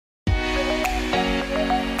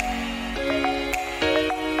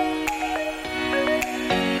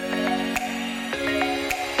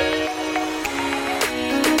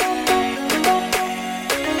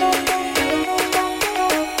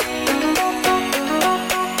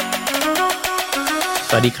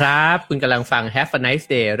สวัสดีครับคุณกำลังฟัง Have a nice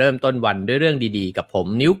day เริ่มต้นวันด้วยเรื่องดีๆกับผม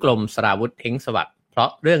นิ้วกลมสราวุธเท้งสวัสดิ์เพราะ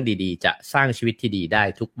เรื่องดีๆจะสร้างชีวิตที่ดีได้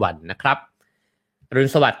ทุกวันนะครับอรุณ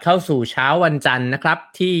สวัสดิ์เข้าสู่เช้าวันจันทร์นะครับ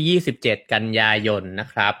ที่27กันยายนนะ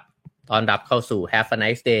ครับต้อนรับเข้าสู่ Have a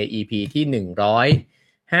nice day EP ที่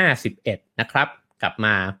151นะครับกลับม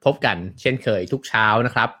าพบกันเช่นเคยทุกเช้าน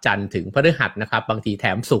ะครับจันทร์ถึงพฤหัสนะครับบางทีแถ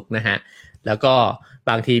มศุกร์นะฮะแล้วก็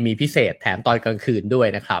บางทีมีพิเศษแถมตอนกลางคืนด้วย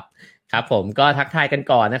นะครับครับผมก็ทักทายกัน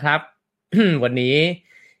ก่อนนะครับ วันนี้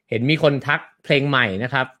เห็นมีคนทักเพลงใหม่น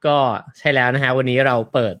ะครับก็ใช่แล้วนะฮะวันนี้เรา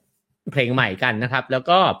เปิดเพลงใหม่กันนะครับแล้ว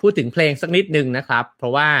ก็พูดถึงเพลงสักนิดนึงนะครับเพรา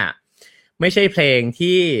ะว่าไม่ใช่เพลง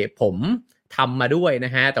ที่ผมทำมาด้วยน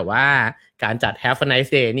ะฮะแต่ว่าการจัด Have a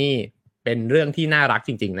nice day นี่เป็นเรื่องที่น่ารักจ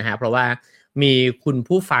ริงๆนะฮะเพราะว่ามีคุณ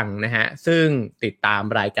ผู้ฟังนะฮะซึ่งติดตาม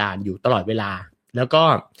รายการอยู่ตลอดเวลาแล้วก็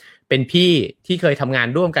เป็นพี่ที่เคยทำงาน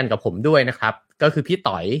ร่วมกันกับผมด้วยนะครับก็คือพี่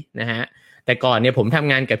ต๋อยนะฮะแต่ก่อนเนี่ยผมท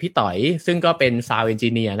ำงานกับพี่ต๋อยซึ่งก็เป็น Sound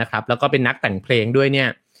Engineer นะครับแล้วก็เป็นนักแต่งเพลงด้วยเนี่ย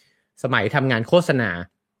สมัยทำงานโฆษณา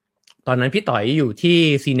ตอนนั้นพี่ต๋อยอยู่ที่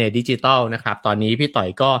Cine Digital นะครับตอนนี้พี่ต๋อย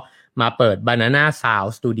ก็มาเปิด Banana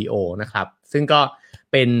Sound Studio นะครับซึ่งก็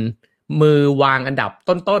เป็นมือวางอันดับ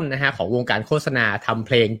ต้นๆนะฮะของวงการโฆษณาทำเพ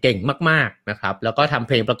ลงเก่งมากๆนะครับแล้วก็ทำเ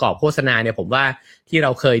พลงประกอบโฆษณาเนี่ยผมว่าที่เร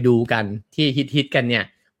าเคยดูกันที่ฮิตๆกันเนี่ย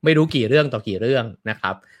ไม่รู้กี่เรื่องต่อกี่เรื่องนะค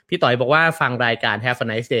รับพี่ต๋อยบอกว่าฟังรายการ Have a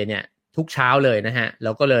nice day เนี่ยทุกเช้าเลยนะฮะแ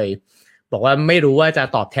ล้วก็เลยบอกว่าไม่รู้ว่าจะ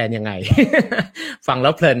ตอบแทนยังไง ฟังแล้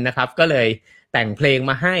วเพลินนะครับก็เลยแต่งเพลง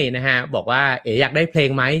มาให้นะฮะบอกว่าอยากได้เพลง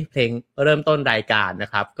ไหมเพลงเริ่มต้นรายการนะ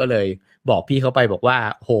ครับก็เลยบอกพี่เขาไปบอกว่า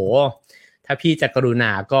โหถ้าพี่จะกรุณ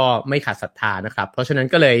าก็ไม่ขาดศรัทธานะครับเพราะฉะนั้น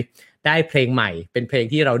ก็เลยได้เพลงใหม่เป็นเพลง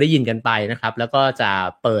ที่เราได้ยินกันไปนะครับแล้วก็จะ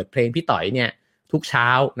เปิดเพลงพี่ต๋อยเนี่ยทุกเช้า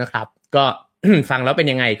นะครับก็ ฟังแล้วเป็น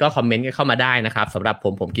ยังไงก็คอมเมนต์กันเข้ามาได้นะครับสำหรับ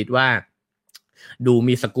ผมคิดว่าดู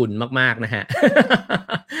มีสกุลมากๆนะฮะ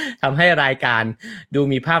ทำให้รายการดู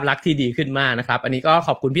มีภาพลักษณ์ที่ดีขึ้นมากนะครับอันนี้ก็ข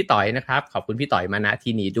อบคุณพี่ต๋อยนะครับขอบคุณพี่ต๋อยมาณ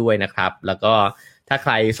ที่นี้ด้วยนะครับแล้วก็ถ้าใค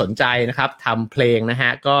รสนใจนะครับทำเพลงนะฮะ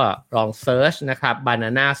ก็ลองเซิร์ชนะครับ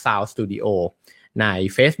Banana Sound Studio ใน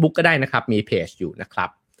Facebook ก็ได้นะครับมีเพจอยู่นะครับ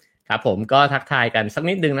ครับผมก็ทักทายกันสัก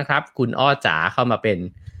นิดนึงนะครับคุณอ้อจ๋าเข้ามาเป็น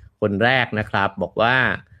คนแรกนะครับบอกว่า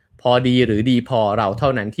พอดีหรือดีพอเราเท่า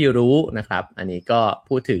นั้นที่รู้นะครับอันนี้ก็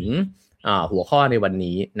พูดถึงหัวข้อในวัน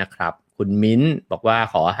นี้นะครับคุณมิ้นบอกว่า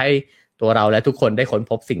ขอให้ตัวเราและทุกคนได้ค้น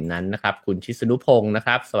พบสิ่งนั้นนะครับคุณชิสนุพงศ์นะค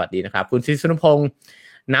รับสวัสดีนะครับคุณชิสนุพงศ์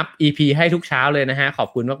นับ EP ให้ทุกเช้าเลยนะฮะขอบ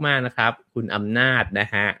คุณมากๆนะครับคุณอำนาจนะ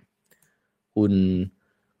ฮะคุณ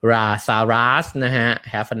ราซารัสนะฮะ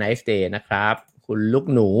Have a nice day นะครับคุณลูก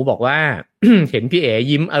หนูบอกว่า เห็นพี่เอ๋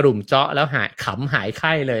ยิ้มอรุ่มเจาะแล้วหายขำหายไ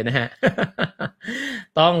ข้เลยนะฮะ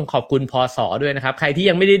ต้องขอบคุณพศด้วยนะครับใครที่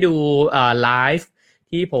ยังไม่ได้ดูไลฟ์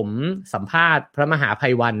ที่ผมสัมภาษณ์พระมหาภั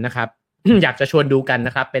ยวันนะครับ อยากจะชวนดูกันน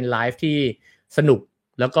ะครับเป็นไลฟ์ที่สนุก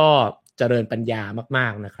แล้วก็เจริญปัญญามา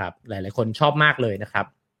กๆนะครับหลายๆคนชอบมากเลยนะครับ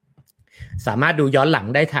สามารถดูย้อนหลัง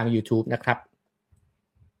ได้ทาง YouTube นะครับ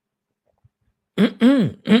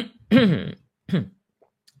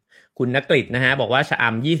คุณณกฤษนะฮะบอกว่าชะอ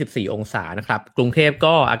ำ24องศานะครับกรุงเทพ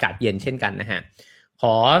ก็อากาศเย็นเช่นกันนะฮะข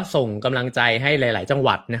อส่งกำลังใจให้หลายๆจังห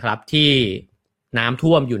วัดนะครับที่น้ำ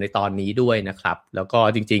ท่วมอยู่ในตอนนี้ด้วยนะครับแล้วก็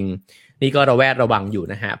จริงๆนี่ก็ระแวดระวังอยู่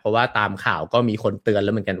นะฮะเพราะว่าตามข่าวก็มีคนเตือนแ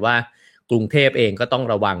ล้วเหมือนกันว่ากรุงเทพเองก็ต้อง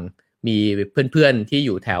ระวังมีเพื่อนๆที่อ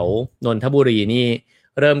ยู่แถวนนทบุรีนี่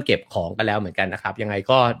เริ่มเก็บของกันแล้วเหมือนกันนะครับยังไง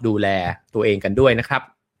ก็ดูแลตัวเองกันด้วยนะครับ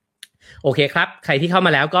โอเคครับใครที่เข้าม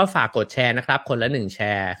าแล้วก็ฝากกดแชร์นะครับคนละ1แช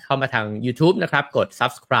ร์เข้ามาทาง YouTube นะครับกด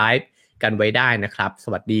Subscribe กันไว้ได้นะครับส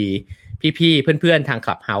วัสดีพี่ๆเพื่อนๆทาง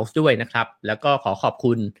Clubhouse ด้วยนะครับแล้วก็ขอขอบ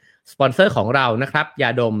คุณสปอนเซอร์ของเรานะครับยา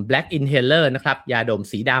ดม Black Inhaler นะครับยาดม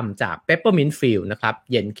สีดำจาก Peppermint Field นะครับ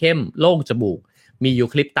เย็นเข้มโล่งจมูกมียู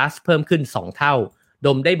คลิปตัสเพิ่มขึ้น2เท่าด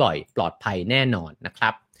มได้บ่อยปลอดภัยแน่นอนนะครั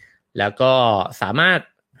บแล้วก็สามารถ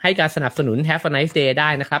ให้การสนับสนุน Have a nice day ได้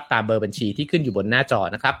นะครับตามเบอร์บัญชีที่ขึ้นอยู่บนหน้าจอ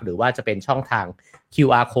นะครับหรือว่าจะเป็นช่องทาง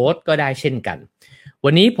QR code ก็ได้เช่นกัน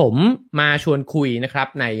วันนี้ผมมาชวนคุยนะครับ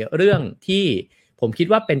ในเรื่องที่ผมคิด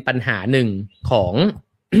ว่าเป็นปัญหาหนึ่งของ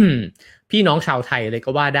พี่น้องชาวไทยเลย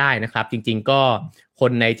ก็ว่าได้นะครับจริงๆก็ค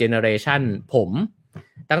นในเจเนอเรชันผม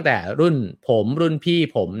ตั้งแต่รุ่นผมรุ่นพี่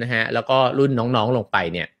ผมนะฮะแล้วก็รุ่นน้องๆลงไป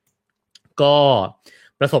เนี่ยก็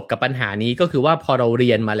ประสบกับปัญหานี้ก็คือว่าพอเราเ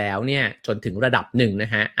รียนมาแล้วเนี่ยจนถึงระดับหนึ่งน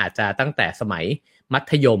ะฮะอาจจะตั้งแต่สมัยมั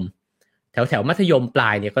ธยมแถวมัธยมปล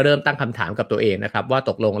ายเนี่ยก็เริ่มตั้งคำถามกับตัวเองนะครับว่า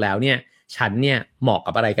ตกลงแล้วเนี่ยฉันเนี่ยเหมาะ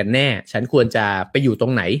กับอะไรกันแน่ฉันควรจะไปอยู่ตร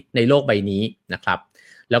งไหนในโลกใบนี้นะครับ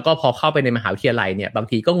แล้วก็พอเข้าไปในมหาวิทยาลัยเนี่ยบาง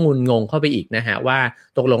ทีก็งุนงงเข้าไปอีกนะฮะว่า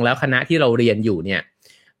ตกลงแล้วคณะที่เราเรียนอยู่เนี่ย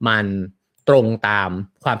มัน ตรงตาม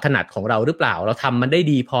ความถนัดของเราหรือเปล่าเราทำมันได้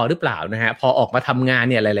ดีพอหรือเปล่านะฮะพอออกมาทำงาน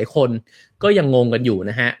เนี่ยหลายๆคนก็ยังงงกันอยู่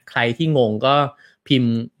นะฮะใครที่งงก็พิม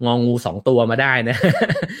พ์งองู2ตัวมาได้นะ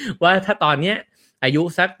ว่าถ้าตอนเนี้ยอายุ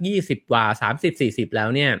สัก20กว่า30-40แล้ว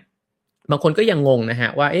เนี่ยบางคนก็ยังงงนะฮะ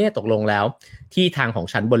ว่าตกลงแล้วที่ทางของ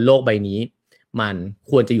ฉันบนโลกใบนี้มัน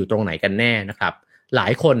ควรจะอยู่ตรงไหนกันแน่นะครับหลา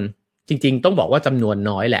ยคนจริงๆต้องบอกว่าจำนวน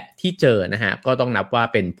น้อยแหละที่เจอนะฮะก็ต้องนับว่า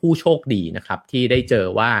เป็นผู้โชคดีนะครับที่ได้เจอ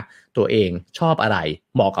ว่าตัวเองชอบอะไร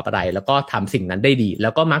เหมาะกับอะไรแล้วก็ทำสิ่งนั้นได้ดีแล้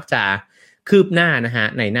วก็มักจะคืบหน้านะฮะ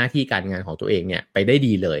ในหน้าที่การงานของตัวเองเนี่ยไปได้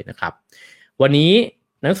ดีเลยนะครับวันนี้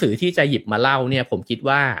หนังสือที่จะหยิบมาเล่าเนี่ยผมคิด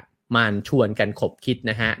ว่ามันชวนกันขบคิด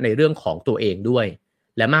นะฮะในเรื่องของตัวเองด้วย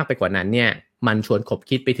และมากไปกว่านั้นเนี่ยมันชวนขบ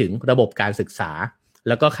คิดไปถึงระบบการศึกษาแ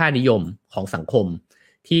ล้วก็ค่านิยมของสังคม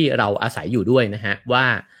ที่เราอาศัยอยู่ด้วยนะฮะว่า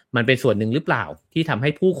มันเป็นส่วนหนึ่งหรือเปล่าที่ทำให้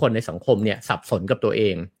ผู้คนในสังคมเนี่ยสับสนกับตัวเอ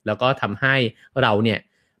งแล้วก็ทำให้เราเนี่ย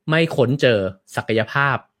ไม่ค้นเจอศักยภา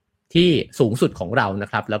พที่สูงสุดของเรานะ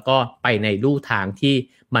ครับแล้วก็ไปในลู่ทางที่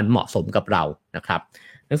มันเหมาะสมกับเรานะครับ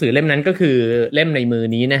หนังสือเล่มนั้นก็คือเล่มในมือ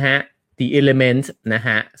นี้นะฮะ The Element นะฮ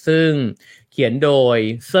ะซึ่งเขียนโดย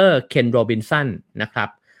เซอร์เคนโรบินสันนะครับ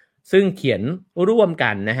ซึ่งเขียนร่วม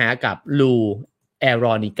กันนะฮะกับลูแอร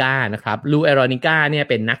อนิก้านะครับลูแอรอนิก้าเนี่ย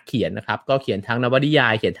เป็นนักเขียนนะครับก็เขียนทั้งนวนิยา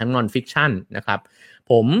ยเขียนทั้งนอนฟิกชันนะครับ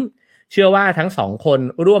ผมเชื่อว่าทั้งสองคน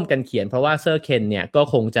ร่วมกันเขียนเพราะว่าเซอร์เคนเนี่ยก็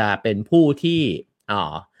คงจะเป็นผู้ที่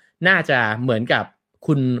น่าจะเหมือนกับ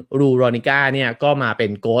คุณรูโรนิก้าเนี่ยก็มาเป็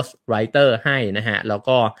น Ghost Writer ให้นะฮะแล้ว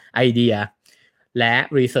ก็ไอเดียและ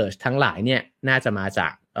Research ทั้งหลายเนี่ยน่าจะมาจา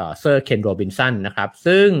กเซอร์เคนโรบินสันนะครับ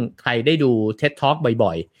ซึ่งใครได้ดู TED Talk บ่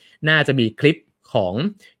อยๆน่าจะมีคลิปของ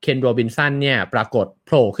เคนโรบินสันเนี่ยปรากฏโผ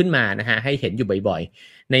ล่ขึ้นมานะฮะให้เห็นอยู่บ่อย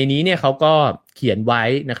ๆในนี้เนี่ยเขาก็เขียนไว้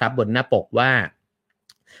นะครับบนหน้าปกว่า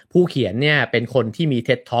ผู้เขียนเนี่ยเป็นคนที่มี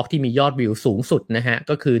TED Talk ที่มียอดวิวสูงสุดนะฮะ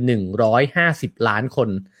ก็คือ150ล้านคน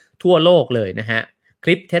ทั่วโลกเลยนะฮะค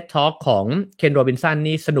ลิป TED Talk ของเคนโรบินสัน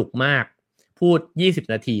นี่สนุกมากพูด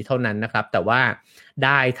20นาทีเท่านั้นนะครับแต่ว่าไ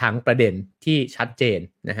ด้ทั้งประเด็นที่ชัดเจน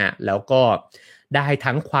นะฮะแล้วก็ได้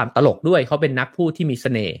ทั้งความตลกด้วยเขาเป็นนักพูดที่มีเส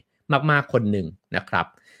น่ห์มากๆคนหนึ่งนะครับ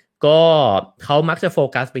ก็เขามักจะโฟ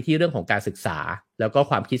กัสไปที่เรื่องของการศึกษาแล้วก็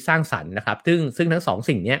ความคิดสร้างสรรค์นะครับซึ่งทั้งสอง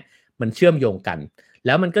สิ่งนี้มันเชื่อมโยงกันแ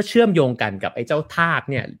ล้วมันก็เชื่อมโยงกันกับไอ้เจ้าธาตุ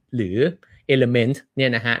เนี่ยหรือ element เนี่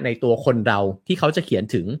ยนะฮะในตัวคนเราที่เขาจะเขียน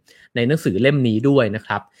ถึงในหนังสือเล่มนี้ด้วยนะค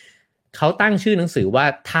รับเขาตั้งชื่อหนังสือว่า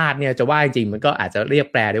ธาตุเนี่ยจะว่าจริงมันก็อาจจะเรียก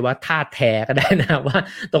แปลได้ว่าธาตุแท้ก็ได้นะว่า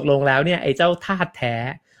ตกลงแล้วเนี่ยไอ้เจ้าธาตุแท้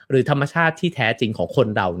หรือธรรมชาติที่แท้จริงของคน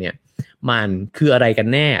เราเนี่ยมันคืออะไรกัน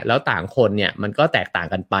แน่แล้วต่างคนเนี่ยมันก็แตกต่าง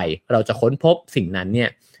กันไปเราจะค้นพบสิ่งนั้นเนี่ย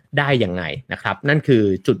ได้ยังไงนะครับนั่นคือ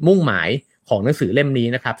จุดมุ่งหมายของหนังสือเล่มนี้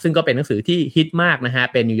นะครับซึ่งก็เป็นหนังสือที่ฮิตมากนะฮะ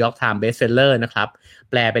เป็น New York Times Bestseller นะครับ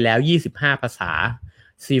แปลไปแล้ว25ภาษา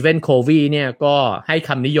สตีเฟนโควีเนี่ยก็ให้ค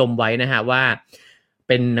ำนิยมไว้นะฮะว่าเ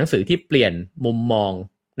ป็นหนังสือที่เปลี่ยนมุมมอง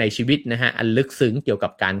ในชีวิตนะฮะอันลึกซึ้งเกี่ยวกั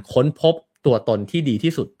บการค้นพบตัวตนที่ดี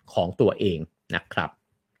ที่สุดของตัวเองนะครับ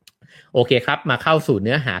โอเคครับมาเข้าสู่เ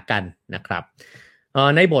นื้อหากันนะครับ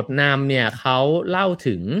ในบทนำเนี่ยเขาเล่า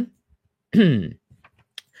ถึง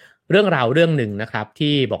เรื่องราวเรื่องหนึ่งนะครับ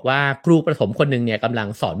ที่บอกว่าครูประถมคนหนึ่งเนี่ยกำลัง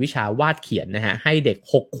สอนวิชาวาดเขียนนะฮะให้เด็ก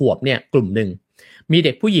6ขวบเนี่ยกลุ่มหนึ่งมีเ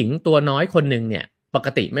ด็กผู้หญิงตัวน้อยคนหนึ่งเนี่ยปก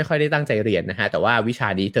ติไม่ค่อยได้ตั้งใจเรียนนะฮะแต่ว่าวิชา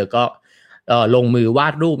นี้เธอก็ลงมือวา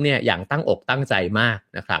ดรูปเนี่ยอย่างตั้งอกตั้งใจมาก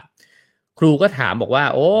นะครับครูก็ถามบอกว่า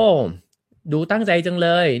โอ้ดูตั้งใจจังเล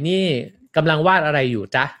ยนี่กำลังวาดอะไรอยู่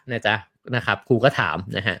จ๊ะนะครับครูก็ถาม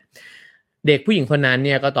นะฮะเด็กผู้หญิงคนนั้นเ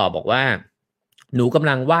นี่ยก็ตอบบอกว่าหนูกำ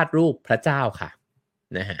ลังวาดรูปพระเจ้าค่ะ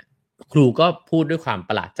นะฮะครูก็พูดด้วยความป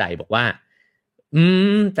ระหลาดใจบอกว่า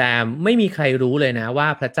แต่ไม่มีใครรู้เลยนะว่า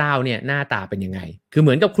พระเจ้าเนี่ยหน้าตาเป็นยังไงคือเห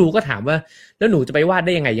มือนกับครูก็ถามว่าแล้วหนูจะไปวาดไ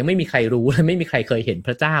ด้ยังไงยังไม่มีใครรู้และไม่มีใครเคยเห็นพ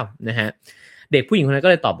ระเจ้านะฮะเด็กผู้หญิงคนนั้น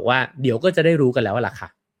ก็เลยตอบบอกว่าเดี๋ยวก็จะได้รู้กันแล้วล่ะค่ะ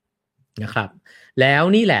นะครับแล้ว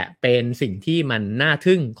นี่แหละเป็นสิ่งที่มันน่า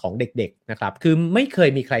ทึ่งของเด็กๆนะครับคือไม่เคย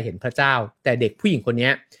มีใครเห็นพระเจ้าแต่เด็กผู้หญิงคนนี้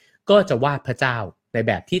ก็จะวาดพระเจ้าในแ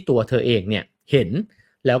บบที่ตัวเธอเองเนี่ยเห็น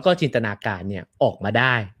แล้วก็จินตนาการเนี่ยออกมาไ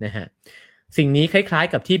ด้นะฮะสิ่งนี้คล้าย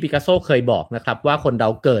ๆกับที่ปิกัสโซเคยบอกนะครับว่าคนเรา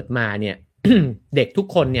เกิดมาเนี่ย เด็กทุก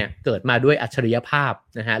คนเนี่ยเกิดมาด้วยอัจฉริยภาพ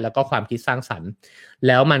นะฮะแล้วก็ความคิดสร้างสรรค์แ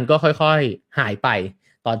ล้วมันก็ค่อยๆหายไป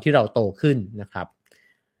ตอนที่เราโตขึ้นนะครับ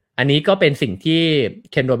อันนี้ก็เป็นสิ่งที่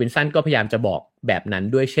เคนโรบินสันก็พยายามจะบอกแบบนั้น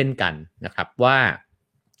ด้วยเช่นกันนะครับว่า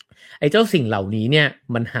ไอ้เจ้าสิ่งเหล่านี้เนี่ย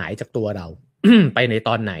มันหายจากตัวเรา ไปในต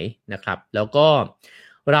อนไหนนะครับแล้วก็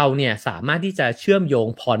เราเนี่ยสามารถที่จะเชื่อมโยง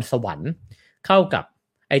พรสวรรค์เข้ากับ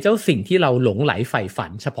ไอ้เจ้าสิ่งที่เราหลงไหลใฝ่ฝั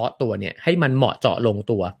นเฉพาะตัวเนี่ยให้มันเหมาะเจาะลง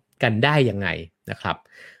ตัวกันได้ยังไงนะครับ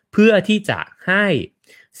เพื่อที่จะให้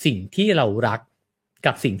สิ่งที่เรารัก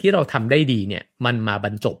กับสิ่งที่เราทำได้ดีเนี่ยมันมาบร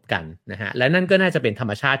รจบกันนะฮะและนั่นก็น่าจะเป็นธรร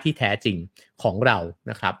มชาติที่แท้จริงของเรา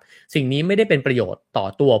นะครับสิ่งนี้ไม่ได้เป็นประโยชน์ต่อ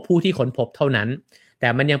ตัวผู้ที่ค้นพบเท่านั้นแต่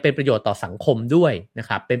มันยังเป็นประโยชน์ต่อสังคมด้วยนะค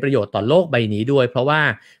รับเป็นประโยชน์ต่อโลกใบนี้ด้วยเพราะว่า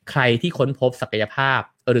ใครที่ค้นพบศักยภาพ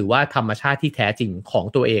หรือว่าธรรมชาติที่แท้จริงของ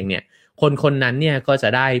ตัวเองเนี่ยคนคนนั้นเนี่ยก็จะ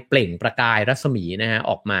ได้เปล่งประกายรัศมีนะฮะ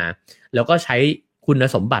ออกมาแล้วก็ใช้คุณ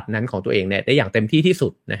สมบัตินั้นของตัวเองเนี่ยได้อย่างเต็มที่ที่สุ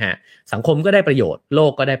ดนะฮะสังคมก็ได้ประโยชน์โล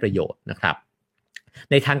กก็ได้ประโยชน์นะครับ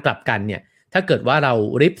ในทางกลับกันเนี่ยถ้าเกิดว่าเรา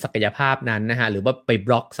ริบศักยภาพนั้นนะฮะหรือว่าไปบ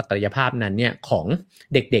ล็อกศักยภาพนั้นเนี่ยของ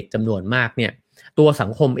เด็กๆจำนวนมากเนี่ยตัวสั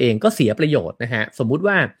งคมเองก็เสียประโยชน์นะฮะสมมุติ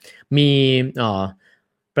ว่ามี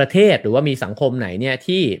ประเทศหรือว่ามีสังคมไหนเนี่ย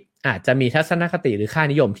ที่อาจจะมีทัศนคติหรือค่า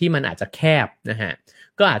นิยมที่มันอาจจะแคบนะฮะ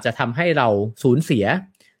ก็อาจจะทำให้เราสูญเสีย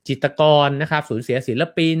จิตรกรนะครับสูญเสียศิล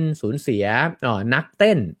ปินสูญเสียนักเ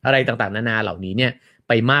ต้นอะไรต่างๆนานาเหล่านี้เนี่ยไ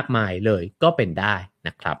ปมากมายเลยก็เป็นได้น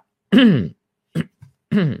ะครับ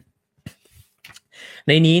ใ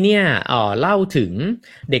นนี้เนี่ยเล่าถึง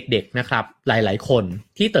เด็กๆนะครับหลายๆคน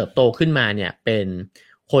ที่เติบโตขึ้นมาเนี่ยเป็น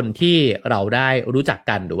คนที่เราได้รู้จัก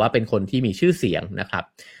กันหรือว่าเป็นคนที่มีชื่อเสียงนะครับ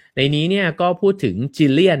ในนี้เนี่ยก็พูดถึงจิ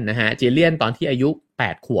ลเลียนนะฮะจิลเลียนตอนที่อายุ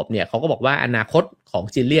8ขวบเนี่ยเขาก็บอกว่าอนาคตของ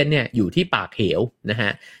จิลเลียนเนี่ยอยู่ที่ปากเหวนะฮ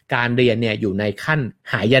ะการเรียนเนี่ยอยู่ในขั้น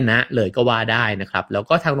หายนะเลยก็ว่าได้นะครับแล้ว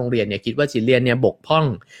ก็ทางโรงเรียนเนี่ยคิดว่าจิลเลียนเนี่ยบกพร่อง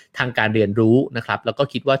ทางการเรียนรู้นะครับแล้วก็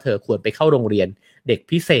คิดว่าเธอควรไปเข้าโรงเรียนเด็ก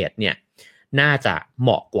พิเศษเนี่ยน่าจะเหม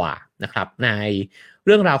าะกว่านะครับในเ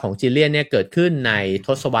รื่องราวของจิลเลียนเนี่ยเกิดขึ้นในท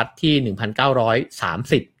ศวรรษที่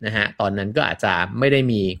1930นะฮะตอนนั้นก็อาจจะไม่ได้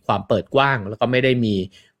มีความเปิดกว้างแล้วก็ไม่ได้มี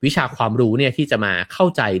วิชาความรู้เนี่ยที่จะมาเข้า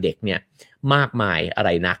ใจเด็กเนี่ยมากมายอะไร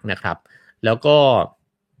นักนะครับแล้วก็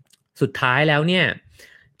สุดท้ายแล้วเนี่ย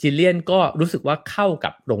จิลเลียนก็รู้สึกว่าเข้ากั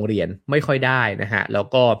บโรงเรียนไม่ค่อยได้นะฮะแล้ว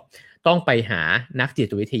ก็ต้องไปหานักจิ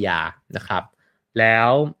ตวิทยานะครับแล้ว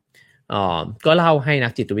ก็เล่าให้นั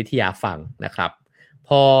กจิตวิทยาฟังนะครับพ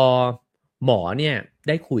อหมอเนี่ยไ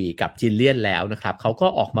ด้คุยกับจิลเลียนแล้วนะครับเขาก็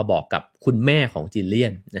ออกมาบอกกับคุณแม่ของจิลเลีย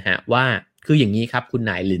นนะฮะว่าคืออย่างนี้ครับคุณ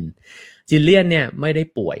นายลินจิลเลียนเนี่ยไม่ได้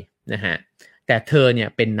ป่วยนะฮะแต่เธอเนี่ย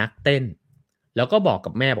เป็นนักเต้นแล้วก็บอก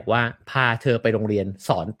กับแม่บอกว่าพาเธอไปโรงเรียนส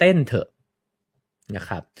อนเต้นเถอะนะค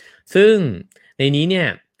รับซึ่งในนี้เนี่ย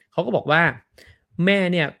เขาก็บอกว่าแม่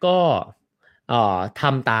เนี่ยก็ท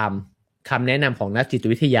ำตามคำแนะนำของนักจิต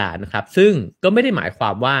วิทยานะครับซึ่งก็ไม่ได้หมายควา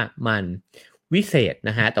มว่ามันวิเศษน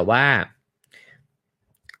ะฮะแต่ว่า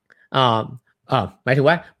หมายถึง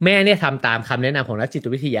ว่าแม่เนี่ยทำตามคำแนะนำของนักจิต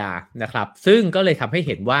วิทยานะครับซึ่งก็เลยทำให้เ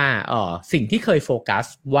ห็นว่าสิ่งที่เคยโฟกัส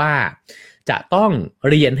ว่าจะต้อง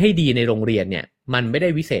เรียนให้ดีในโรงเรียนเนี่ยมันไม่ได้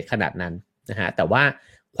วิเศษขนาดนั้นนะฮะแต่ว่า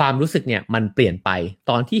ความรู้สึกเนี่ยมันเปลี่ยนไป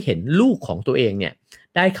ตอนที่เห็นลูกของตัวเองเนี่ย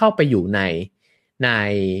ได้เข้าไปอยู่ใน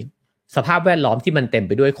สภาพแวดล้อมที่มันเต็มไ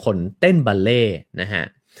ปด้วยคนเต้นบัลเล่นะฮะ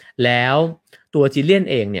แล้วตัวจิลเลียน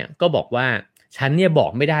เองเนี่ยก็บอกว่าฉันเนี่ยบอ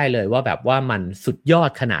กไม่ได้เลยว่าแบบว่ามันสุดยอด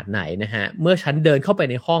ขนาดไหนนะฮะเมื่อฉันเดินเข้าไป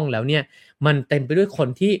ในห้องแล้วเนี่ยมันเต็มไปด้วยคน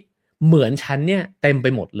ที่เหมือนฉันเนี่ยเต็มไป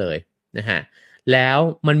หมดเลยนะฮะแล้ว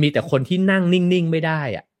มันมีแต่คนที่นั่งนิ่งๆไม่ได้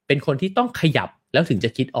อะเป็นคนที่ต้องขยับแล้วถึงจะ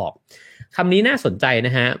คิดออกคำนี้น่าสนใจน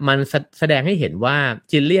ะฮะมันแสดงให้เห็นว่า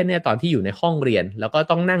จิลเลียนเนี่ยตอนที่อยู่ในห้องเรียนแล้วก็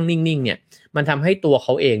ต้องนั่งนิ่งๆเนี่ยมันทำให้ตัวเข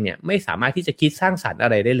าเองเนี่ยไม่สามารถที่จะคิดสร้างสรรค์อะ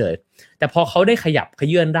ไรได้เลยแต่พอเขาได้ขยับเข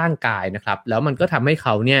ยื้อนร่างกายนะครับแล้วมันก็ทำให้เข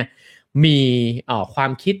าเนี่ยมีควา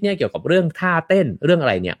มคิดเนี่ยเกี่ยวกับเรื่องท่าเต้นเรื่องอะ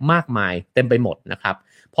ไรเนี่ยมากมายเต็มไปหมดนะครับ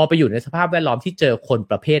พอไปอยู่ในสภาพแวดล้อมที่เจอคน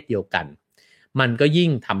ประเภทเดียวกันมันก็ยิ่ง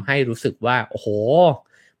ทำให้รู้สึกว่าโอ้โห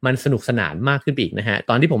มันสนุกสนานมากขึ้นอีกนะฮะ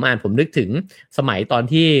ตอนที่ผมอ่านผมนึกถึงสมัยตอน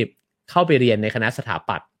ที่เข้าไปเรียนในคณะสถา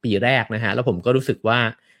ปัตย์ปีแรกนะฮะแล้วผมก็รู้สึกว่า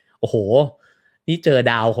โอ้โหนี่เจอ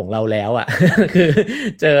ดาวของเราแล้วอ่ะ คือ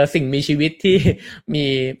เจอสิ่งมีชีวิตที่มี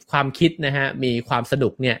ความคิดนะฮะมีความสนุ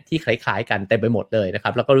กเนี่ยที่คล้ายๆกันเต็มไปหมดเลยนะครั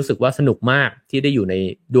บแล้วก็รู้สึกว่าสนุกมากที่ได้อยู่ใน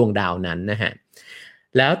ดวงดาวนั้นนะฮะ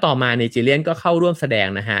แล้วต่อมาในจิลเลียนก็เข้าร่วมแสดง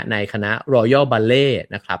นะฮะในคณะ Royal Ballet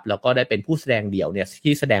นะครับแล้วก็ได้เป็นผู้แสดงเดี่ยวเนี่ย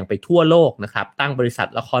ที่แสดงไปทั่วโลกนะครับตั้งบริษัท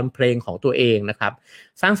ละครเพลงของตัวเองนะครับ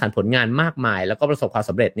สร้างสรรค์ผลงานมากมายแล้วก็ประสบความ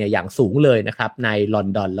สำเร็จเนี่ยอย่างสูงเลยนะครับในลอน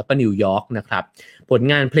ดอนแล้วก็นิวยอร์กนะครับผล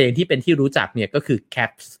งานเพลงที่เป็นที่รู้จักเนี่ยก็คือ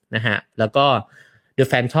Cats นะฮะแล้วก็ The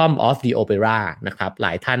Phantom of the Opera นะครับหล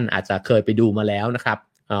ายท่านอาจจะเคยไปดูมาแล้วนะครับ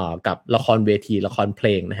กับละครเวทีละครเพล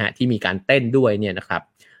งนะฮะที่มีการเต้นด้วยเนี่ยนะครับ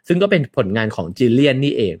ซึ่งก็เป็นผลงานของจิลเลียน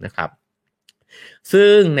นี่เองนะครับ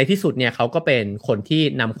ซึ่งในที่สุดเนี่ยเขาก็เป็นคนที่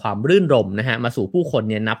นำความรื่นรมย์นะฮะมาสู่ผู้คน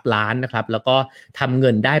เนี่ยนับล้านนะครับแล้วก็ทำเงิ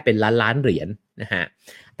นได้เป็นล้านเหรียญนะฮะ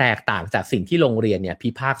แตกต่างจากสิ่งที่โรงเรียนเนี่ยพิ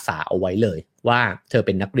พากษาเอาไว้เลยว่าเธอเ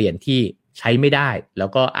ป็นนักเรียนที่ใช้ไม่ได้แล้ว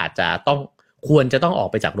ก็อาจจะต้อง ควรจะต้องออก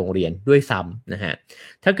ไปจากโรงเรียนด้วยซ้ำนะฮะ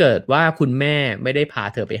ถ้าเกิดว่าคุณแม่ไม่ได้พา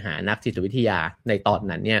เธอไปหานักจิตวิทยาในตอน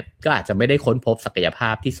นั้นเนี่ยก็อาจจะไม่ได้ค้นพบศักยภา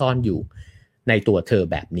พที่ซ่อนอยู่ในตัวเธอ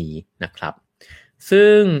แบบนี้นะครับ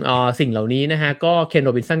ซึ่งสิ่งเหล่านี้นะฮะก็เคนโร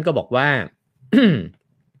บินสันก็บอกว่า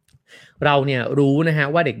เราเนี่ยรู้นะฮะ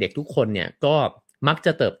ว่าเด็กๆทุกคนเนี่ยก็มักจ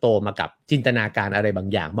ะเติบโตมากับจินตนาการอะไรบาง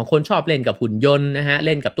อย่างบางคนชอบเล่นกับหุ่นยนต์นะฮะเ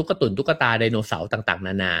ล่นกับตุ๊กตาไดโนเสาร์ต่างๆน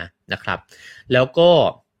านานะครับแล้วก็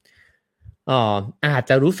อาจ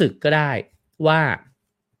จะรู้สึกก็ได้ว่า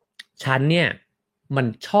ฉันเนี่ยมัน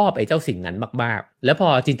ชอบไอ้เจ้าสิ่งนั้นมากๆแล้วพอ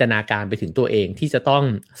จินตนาการไปถึงตัวเองที่จะต้อง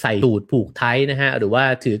ใส่สูทผูกไทนะฮะหรือว่า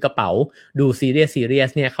ถือกระเป๋าดูซีเรีย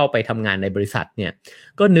สเนี่ยเข้าไปทำงานในบริษัทเนี่ย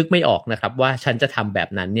ก็นึกไม่ออกนะครับว่าฉันจะทำแบบ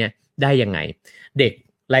นั้นเนี่ยได้ยังไงเด็ก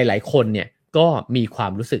หลายๆคนเนี่ยก็มีควา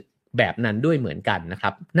มรู้สึกแบบนั้นด้วยเหมือนกันนะครั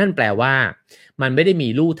บนั่นแปลว่ามันไม่ได้มี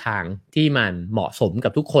ลู่ทางที่มันเหมาะสมกั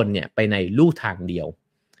บทุกคนเนี่ยไปในลู่ทางเดียว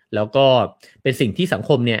แล้วก็เป็นสิ่งที่สังค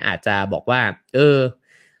มเนี่ยอาจจะบอกว่า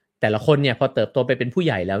แต่ละคนเนี่ยพอเติบโตไปเป็นผู้ใ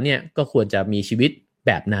หญ่แล้วเนี่ยก็ควรจะมีชีวิตแ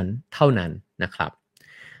บบนั้นเท่านั้นนะครับ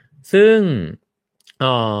ซึ่ง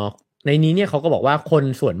ในนี้เนี่ยเขาก็บอกว่าคน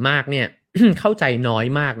ส่วนมากเนี่ย เข้าใจน้อย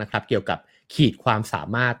มากนะครับเกี่ยวกับขีดความสา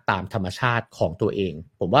มารถตามธรรมชาติของตัวเอง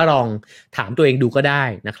ผมว่าลองถามตัวเองดูก็ได้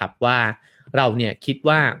นะครับว่าเราเนี่ยคิด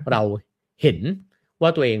ว่าเราเห็นว่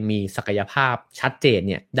าตัวเองมีศักยภาพชัดเจน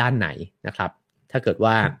เนี่ยด้านไหนนะครับถ้าเกิด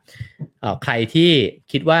ว่าใครที่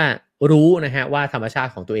คิดว่ารู้นะฮะว่าธรรมชา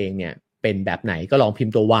ติของตัวเองเนี่ยเป็นแบบไหนก็ลองพิม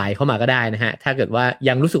พ์ตัว Y เข้ามาก็ได้นะฮะถ้าเกิดว่า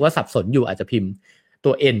ยังรู้สึกว่าสับสนอยู่อาจจะพิมพ์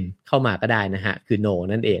ตัว N เข้ามาก็ได้นะฮะคือ no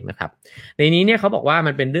นั่นเองนะครับในนี้เนี่ยเขาบอกว่า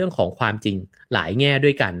มันเป็นเรื่องของความจริงหลายแง่ด้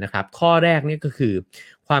วยกันนะครับข้อแรกเนี่ยก็คือ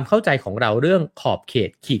ความเข้าใจของเราเรื่องขอบเขต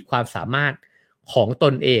ขีดความสามารถของต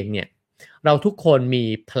นเองเนี่ยเราทุกคนมี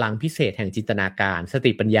พลังพิเศษแห่งจินตนาการส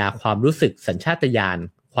ติปัญญาความรู้สึกสัญชาตญาณ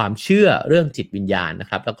ความเชื่อเรื่องจิตวิญญาณนะ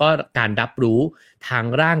ครับแล้วก็การรับรู้ทาง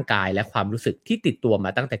ร่างกายและความรู้สึกที่ติดตัวมา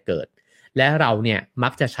ตั้งแต่เกิดและเราเนี่ยมั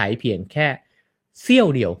กจะใช้เพียงแค่เสี้ยว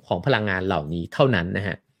เดียวของพลังงานเหล่านี้เท่านั้นนะฮ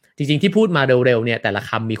ะจริงๆที่พูดมาเร็วๆเนี่ยแต่ละค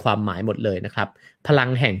ำมีความหมายหมดเลยนะครับพลัง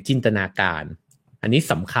แห่งจินตนาการอันนี้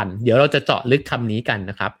สำคัญเดี๋ยวเราจะเจาะลึกคำนี้กัน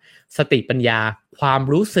นะครับสติปัญญาความ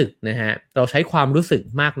รู้สึกนะฮะเราใช้ความรู้สึก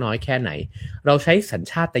มากน้อยแค่ไหนเราใช้สัญ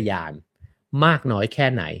ชาตญาณมากน้อยแค่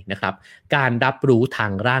ไหนนะครับการรับรู้ทา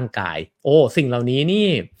งร่างกายสิ่งเหล่านี้นี่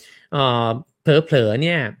เผลอๆเ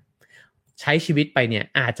นี่ยใช้ชีวิตไปเนี่ย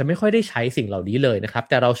อาจจะไม่ค่อยได้ใช้สิ่งเหล่านี้เลยนะครับ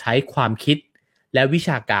แต่เราใช้ความคิดและวิช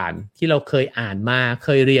าการที่เราเคยอ่านมาเค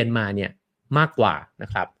ยเรียนมาเนี่ยมากกว่านะ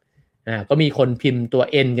ครับก็มีคนพิมพ์ตัว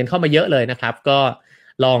N กันเข้ามาเยอะเลยนะครับก็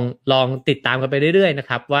ลองติดตามกันไปเรื่อยๆนะค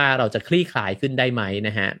รับว่าเราจะคลี่คลายขึ้นได้ไหมน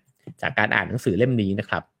ะฮะจากการอ่านหนังสือเล่มนี้นะ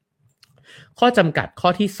ครับข้อจำกัดข้อ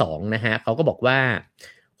ที่2นะฮะเขาก็บอกว่า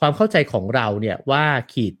ความเข้าใจของเราเนี่ยว่า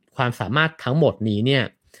ขีดความสามารถทั้งหมดนี้เนี่ย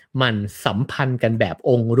มันสัมพันธ์กันแบบ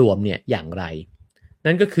องค์รวมเนี่ยอย่างไร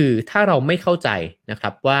นั่นก็คือถ้าเราไม่เข้าใจนะครั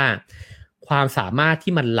บว่าความสามารถ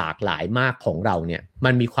ที่มันหลากหลายมากของเราเนี่ยมั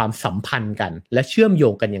นมีความสัมพันธ์กันและเชื่อมโย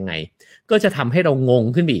งกันยังไงก็จะทำให้เรางง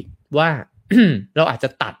ขึ้นอีกว่า เราอาจจะ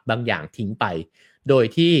ตัดบางอย่างทิ้งไปโดย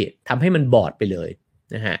ที่ทำให้มันบอดไปเลย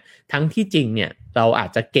นะฮะทั้งที่จริงเนี่ยเราอาจ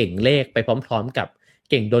จะเก่งเลขไปพร้อมๆกับ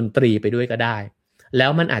เก่งดนตรีไปด้วยก็ได้แล้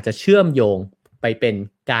วมันอาจจะเชื่อมโยงไปเป็น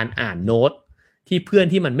การอ่านโน้ตที่เพื่อน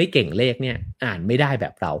ที่มันไม่เก่งเลขเนี่ยอ่านไม่ได้แบ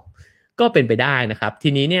บเราก็เป็นไปได้นะครับที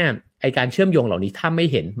นี้เนี่ยไอการเชื่อมโยงเหล่านี้ถ้าไม่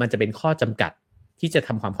เห็นมันจะเป็นข้อจำกัดที่จะท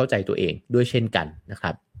ำความเข้าใจตัวเองด้วยเช่นกันนะค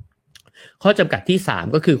รับข้อจำกัดที่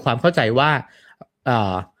3ก็คือความเข้าใจว่า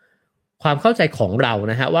ความเข้าใจของเรา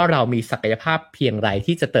นะฮะว่าเรามีศักยภาพเพียงไร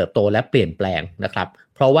ที่จะเติบโตและเปลี่ยนแปลงนะครับ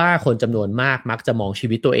เพราะว่าคนจำนวนมากมักจะมองชี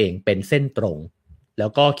วิตตัวเองเป็นเส้นตรงแล้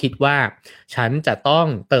วก็คิดว่าฉันจะต้อง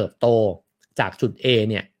เติบโตจากจุด A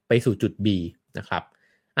เนี่ยไปสู่จุด B นะครับ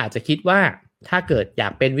อาจจะคิดว่าถ้าเกิดอยา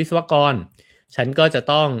กเป็นวิศวกรฉันก็จะ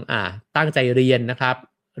ต้องตั้งใจเรียนนะครับ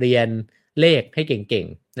เรียนเลขให้เก่ง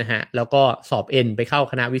ๆนะฮะแล้วก็สอบ N ไปเข้า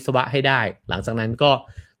คณะวิศวะให้ได้หลังจากนั้นก็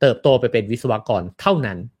เติบโตไปเป็นวิศวกรเท่า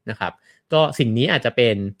นั้นนะครับก็สิ่งนี้อาจจะเป็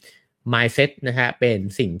น mindset นะฮะเป็น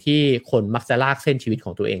สิ่งที่คนมักจะลากเส้นชีวิตข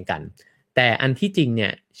องตัวเองกันแต่อันที่จริงเนี่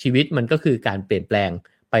ยชีวิตมันก็คือการเปลี่ยนแปลง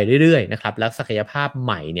ไปเรื่อยๆนะครับแล้วศักยภาพใ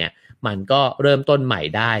หม่เนี่ยมันก็เริ่มต้นใหม่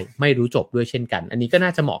ได้ไม่รู้จบด้วยเช่นกันอันนี้ก็น่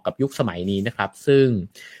าจะเหมาะกับยุคสมัยนี้นะครับซึ่ง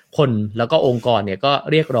คนแล้วก็องค์กรเนี่ยก็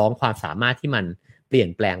เรียกร้องความสามารถที่มันเปลี่ยน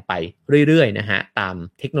แปลงไปเรื่อยๆนะฮะตาม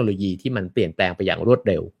เทคโนโลยีที่มันเปลี่ยนแปลงไปอย่างรวด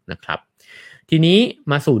เร็วนะครับทีนี้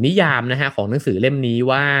มาสู่นิยามนะฮะของหนังสือเล่มนี้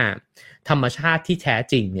ว่าธรรมชาติที่แท้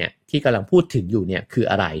จริงเนี่ยที่กำลังพูดถึงอยู่เนี่ยคือ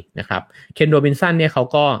อะไรนะครับเคนโรบินสันเนี่ยเขา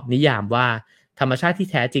ก็นิยามว่าธรรมชาติที่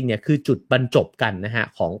แท้จริงเนี่ยคือจุดบรรจบกันนะฮะ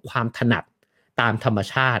ของความถนัดตามธรรม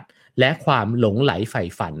ชาติและความหลงไหลใฝ่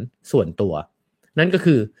ฝันส่วนตัวนั่นก็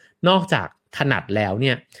คือนอกจาก ถนัดแล้วเ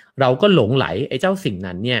นี่ยเราก็หลงไหลไอ้เจ้าสิ่ง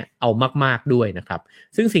นั้นเนี่ยเอามากๆด้วยนะครับ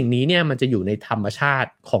ซึ่งสิ่งนี้เนี่ยมันจะอยู่ในธรรมชาติ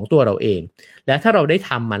ของตัวเราเองและถ้าเราได้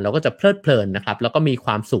ทำมันเราก็จะเพลิดเพลินนะครับแล้วก็มีค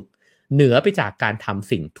วามสุขเหนือไปจากการท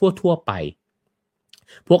ำสิ่งทั่วๆไป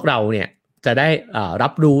พวกเราเนี่ยจะได้รั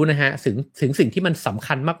บรู้นะฮะถึงสิ่งที่มันสำ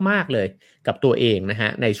คัญมากๆเลยกับตัวเองนะฮะ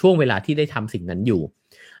ในช่วงเวลาที่ได้ทำสิ่งนั้นอยู่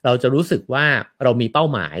เราจะรู้สึกว่าเรามีเป้า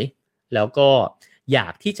หมายแล้วก็อยา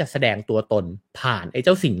กที่จะแสดงตัวตนผ่านไอ้เ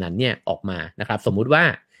จ้าสิ่งนั้นเนี่ยออกมานะครับสมมุติว่า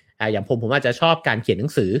อย่างผมอาจจะชอบการเขียนหนั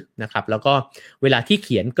งสือนะครับแล้วก็เวลาที่เ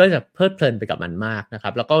ขียนก็จะเพลิดเพลินไปกับมันมากนะครั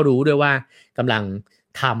บแล้วก็รู้ด้วยว่ากำลัง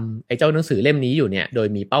ทำไอ้เจ้าหนังสือเล่มนี้อยู่เนี่ยโดย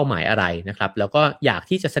มีเป้าหมายอะไรนะครับแล้วก็อยาก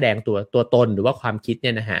ที่จะแสดงตัวตนหรือว่าความคิดเ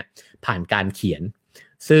นี่ยนะฮะผ่านการเขียน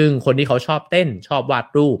ซึ่งคนที่เขาชอบเต้นชอบวาด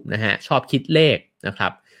รูปนะฮะชอบคิดเลขนะครั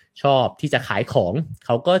บชอบที่จะขายของเข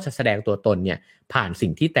าก็จะแสดงตัวตนเนี่ยผ่านสิ่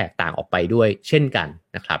งที่แตกต่างออกไปด้วยเช่นกัน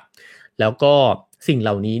นะครับแล้วก็สิ่งเห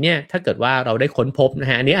ล่านี้เนี่ยถ้าเกิดว่าเราได้ค้นพบนะ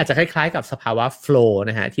ฮะอันนี้อาจจะคล้ายๆกับสภาวะโฟลว์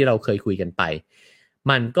นะฮะที่เราเคยคุยกันไป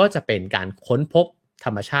มันก็จะเป็นการค้นพบธ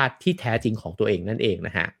รรมชาติที่แท้จริงของตัวเองนั่นเองน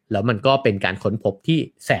ะฮะแล้วมันก็เป็นการค้นพบที่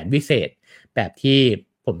แสนวิเศษแบบที่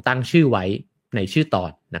ผมตั้งชื่อไว้ในชื่อตอ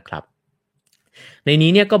นนะครับใน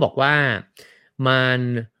นี้เนี่ยก็บอกว่ามัน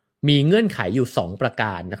มีเงื่อนไขอยู่2ประก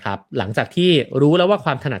ารนะครับหลังจากที่รู้แล้วว่าคว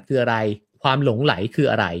ามถนัดคืออะไรความหลงไหลคือ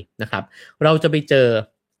อะไรนะครับเราจะไปเจอ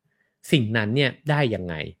สิ่งนั้นเนี่ยได้ยัง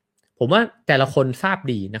ไงผมว่าแต่ละคนทราบ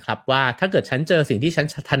ดีนะครับว่าถ้าเกิดฉันเจอสิ่งที่ฉัน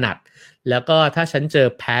ถนัดแล้วก็ถ้าฉันเจอ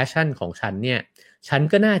passion ของฉันเนี่ยฉัน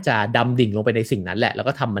ก็น่าจะดำดิ่งลงไปในสิ่งนั้นแหละแล้ว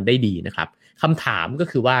ก็ทำมันได้ดีนะครับคำถามก็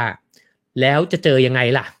คือว่าแล้วจะเจอยังไง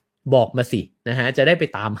ล่ะบอกมาสินะฮะจะได้ไป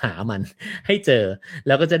ตามหามันให้เจอแ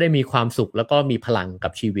ล้วก็จะได้มีความสุขแล้วก็มีพลังกั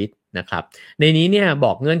บชีวิตนะครับในนี้เนี่ยบ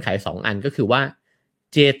อกเงื่อนไข2อันก็คือว่า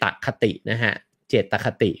เจตคตินะฮะเจตค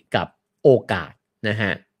ติกับโอกาสนะฮ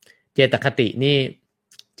ะเจตคตินี่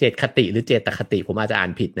เจตคติหรือเจตคติผมอาจจะอ่า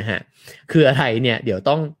นผิดนะฮะคืออะไรเนี่ยเดี๋ยว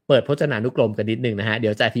ต้องเปิดพจนานุกรมกันนิดนึงนะฮะเดี๋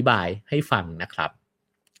ยวจะอธิบายให้ฟังนะครับ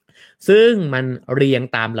ซึ่งมันเรียง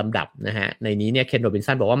ตามลำดับนะฮะในนี้เนี่ยเคนโรบิน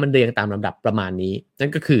สันบอกว่ามันเรียงตามลำดับประมาณนี้นั่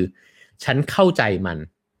นก็คือฉันเข้าใจมัน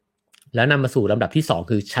แล้วนำมาสู่ลำดับที่2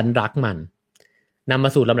คือฉันรักมันนำมา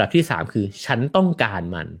สู่ลำดับที่3คือฉันต้องการ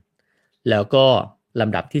มันแล้วก็ล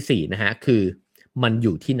ำดับที่4นะฮะคือมันอ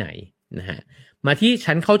ยู่ที่ไหนนะฮะมาที่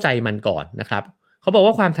ฉันเข้าใจมันก่อนนะครับเขาบอก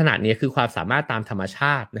ว่าความถนัดเนี่ยคือความสามารถตามธรรมช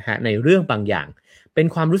าตินะฮะในเรื่องบางอย่างเป็น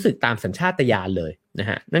ความรู้สึกตามสัญชาตญาณเลยนะ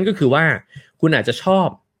ฮะนั่นก็คือว่าคุณอาจจะชอบ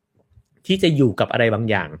ที่จะอยู่กับอะไรบาง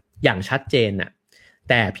อย่างอย่างชัดเจนน่ะ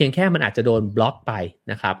แต่เพียงแค่มันอาจจะโดนบล็อกไป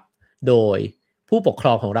นะครับโดยผู้ปกคร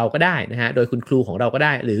องของเราก็ได้นะฮะโดยคุณครูของเราก็ไ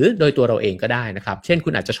ด้หรือโดยตัวเราเองก็ได้นะครับเช่นคุ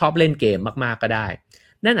ณอาจจะชอบเล่นเกมมากๆก็ได้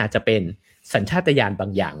นั่นอาจจะเป็นสัญชาตญาณบา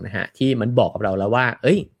งอย่างนะฮะที่มันบอกกับเราแล้วว่าเ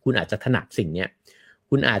อ้ยคุณอาจจะถนัดสิ่งเนี้ย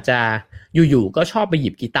คุณอาจจะอยู่ๆก็ชอบไปหยิ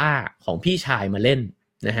บกีตาร์ของพี่ชายมาเล่น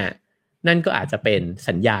นะฮะนั่นก็อาจจะเป็น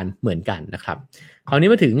สัญญาณเหมือนกันนะครับคราวนี้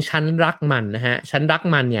มาถึงฉันรักมันนะฮะฉันรัก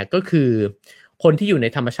มันเนี่ยก็คือคนที่อยู่ใน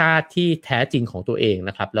ธรรมชาติที่แท้จริงของตัวเอง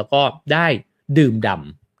นะครับแล้วก็ได้ดื่มด่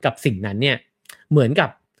ำกับสิ่งนั้นเนี่ยเหมือนกับ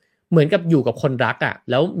อยู่กับคนรักอ่ะ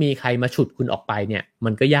แล้วมีใครมาฉุดคุณออกไปเนี่ยมั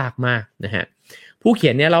นก็ยากมากนะฮะผู้เขี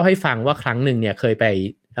ยนเนี่ยเล่าให้ฟังว่าครั้งหนึ่งเนี่ยเคยไป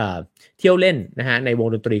เที่ยวเล่นนะฮะในวง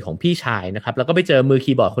ดนตรีของพี่ชายนะครับแล้วก็ไปเจอมือ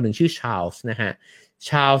คีย์บอร์ดคนหนึ่งชื่อชาร์ลส์นะฮะช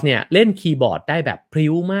าร์ลส์เนี่ยเล่นคีย์บอร์ดได้แบบพ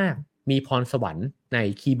ริ้วมากมีพรสวรรค์ใน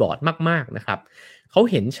คีย์บอร์ดมากๆนะครับเขา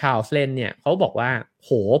เห็นชาร์ลส์เล่นเนี่ยเขาบอกว่าโห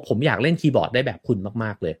ผมอยากเล่นคีย์บอร์ดได้แบบคุณม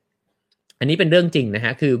ากๆเลยอันนี้เป็นเรื่องจริงนะฮ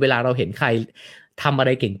ะคือเวลาเราเห็นใครทำอะไร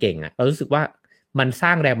เก่งๆอ่ะเรารู้สึกว่ามันสร้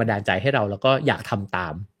างแรงบันดาลใจให้เราแล้วก็อยากทำตา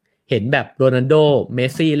มเห็นแบบโรนัลโดเม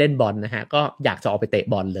สซี่เล่นบอลนะฮะก็อยากจะออกไปเตะ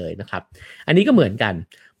บอลเลยนะครับอันนี้ก็เหมือนกัน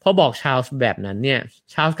พอบอกชาร์ลส์แบบนั้นเนี่ย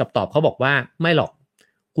ชาร์ลส์กลับตอบเขาบอกว่าไม่หรอก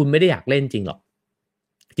คุณไม่ได้อยากเล่นจริงหรอก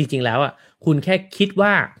จริงๆแล้วอ่ะคุณแค่คิดว่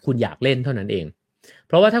าคุณอยากเล่นเท่านั้นเองเ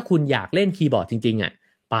พราะว่าถ้าคุณอยากเล่นคีย์บอร์ดจริงๆอ่ะ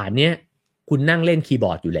ป่านเนี้ยคุณนั่งเล่นคีย์บ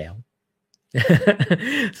อร์ดอยู่แล้ว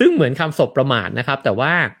ซึ่งเหมือนคำสบประมาทนะครับแต่ว่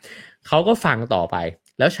าเขาก็ฟังต่อไป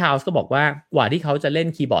แล้วชาร์ลส์ก็บอกว่ากว่าที่เขาจะเล่น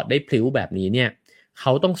คีย์บอร์ดได้พลิ้วแบบนี้เนี่ยเข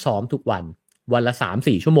าต้องซ้อมทุกวันละ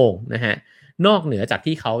 3-4 ชั่วโมงนะฮะนอกเหนือจาก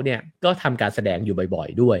ที่เขาเนี่ยก็ทำการแสดงอยู่บ่อย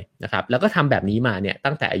ๆด้วยนะครับแล้วก็ทำแบบนี้มาเนี่ย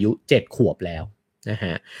ตั้งแต่อายุ7 ขวบแล้วนะฮ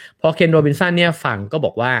ะพอเคนโรบินสันเนี่ยฟังก็บ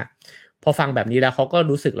อกว่าพอฟังแบบนี้แล้วเขาก็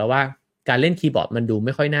รู้สึกแล้วว่าการเล่นคีย์บอร์ดมันดูไ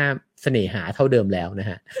ม่ค่อยน่าเสน่หาเท่าเดิมแล้วนะ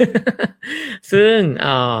ฮะ ซึ่ง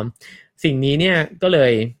สิ่งนี้เนี่ยก็เล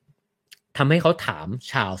ยทำให้เขาถาม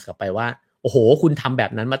ชาร์ลส์กลับไปว่าโอ้โหคุณทำแบ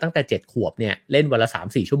บนั้นมาตั้งแต่7 ขวบเนี่ยเล่นวันละ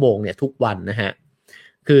 3-4 ชั่วโมงเนี่ยทุกวันนะฮะ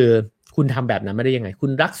คือคุณทำแบบนั้นมาได้ยังไงคุ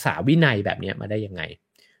ณรักษาวินัยแบบนี้มาได้ยังไง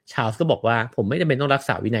ชาร์ลส์ก็บอกว่าผมไม่จำเป็นต้องรักษ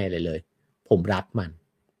าวินัยอะไรเลยผมรักมัน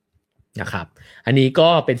นะครับอันนี้ก็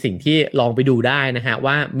เป็นสิ่งที่ลองไปดูได้นะฮะ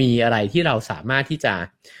ว่ามีอะไรที่เราสามารถที่จะ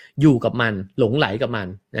อยู่กับมันหลงไหลกับมัน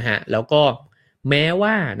นะฮะแล้วก็แม้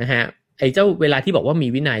ว่านะฮะไอ้เจ้าเวลาที่บอกว่ามี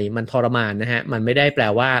วินัยมันทรมานนะฮะมันไม่ได้แปล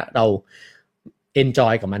ว่าเรา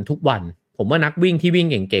enjoy กับมันทุกวันผมว่านักวิ่งที่วิ่ง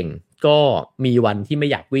เก่งๆก็มีวันที่ไม่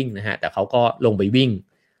อยากวิ่งนะฮะแต่เขาก็ลงไปวิ่ง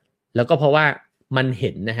แล้วก็เพราะว่ามันเ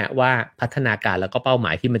ห็นนะฮะว่าพัฒนาการแล้วก็เป้าหม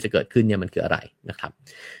ายที่มันจะเกิดขึ้นเนี่ยมันคืออะไรนะครับ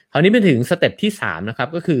คราวนี้เป็นถึงสเต็ปที่3นะครับ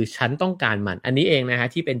ก็คือฉันต้องการมันอันนี้เองนะฮะ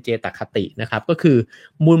ที่เป็นเจตคตินะครับก็คือ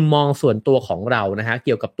มุมมองส่วนตัวของเรานะฮะเ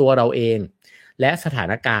กี่ยวกับตัวเราเองและสถา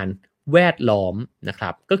นการณ์แวดล้อมนะครั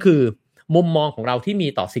บก็คือมุมมองของเราที่มี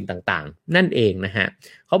ต่อสิ่งต่างๆนั่นเองนะฮะ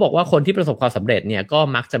เขาบอกว่าคนที่ประสบความสำเร็จเนี่ยก็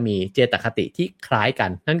มักจะมีเจตคติที่คล้ายกัน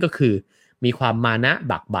นั่นก็คือมีความมานะ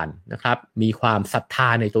บักบั่นนะครับมีความศรัทธา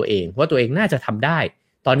ในตัวเองว่าตัวเองน่าจะทำได้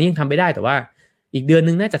ตอนนี้ยังทำไม่ได้แต่ว่าอีกเดือน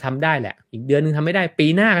นึงน่าจะทำได้แหละอีกเดือนนึงทำไม่ได้ปี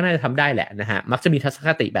หน้าก็น่าจะทำได้แหละนะฮะมักจะมีทัศนค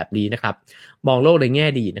ติแบบนี้นะครับมองโลกในแง่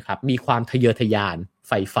ดีนะครับมีความทะเยอทะยานใ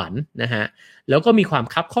ฝ่ฝันนะฮะแล้วก็มีความ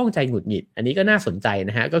คับข้องใจหงุดหงิดอันนี้ก็น่าสนใจ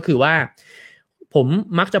นะฮะก็คือว่าผม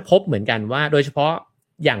มักจะพบเหมือนกันว่าโดยเฉพาะ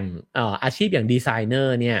อย่างอาชีพอย่างดีไซเนอ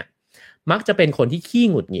ร์เนี่ยมักจะเป็นคนที่ขี้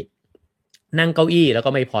หงุดหงิดนั่งเก้าอี้แล้วก็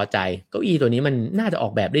ไม่พอใจเก้าอี้ตัวนี้มันน่าจะออ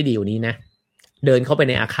กแบบได้ดีกว่านี้นะเดินเข้าไป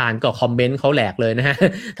ในอาคารก็คอมเมนต์เขาแหลกเลยนะฮะ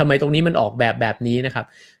ทำไมตรงนี้มันออกแบบนี้นะครับ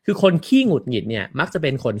คือคนขี้หงุดหงิดเนี่ยมักจะเป็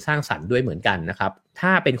นคนสร้างสรรค์ด้วยเหมือนกันนะครับถ้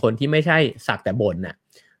าเป็นคนที่ไม่ใช่สักแต่บ่นน่ะ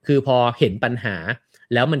คือพอเห็นปัญหา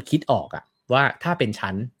แล้วมันคิดออกอะว่าถ้าเป็น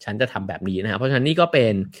ฉันจะทำแบบนี้นะครับเพราะฉะนั้นนี่ก็เป็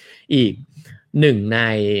นอีกหนึ่งใน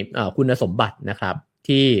คุณสมบัตินะครับ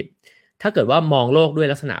ที่ถ้าเกิดว่ามองโลกด้วย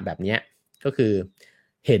ลักษณะแบบนี้ก็คือ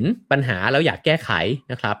เห็นปัญหาแล้วอยากแก้ไข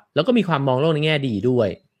นะครับแล้วก็มีความมองโลกในแง่ดีด้วย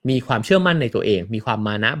มีความเชื่อมั่นในตัวเองมีความม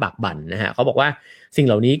านะบักบั่นนะฮะเขาบอกว่าสิ่งเ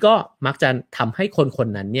หล่านี้ก็มักจะทำให้คน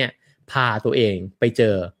นั้นเนี่ยพาตัวเองไปเจ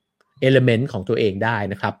อเอลิเมนต์ของตัวเองได้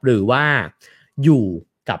นะครับหรือว่าอยู่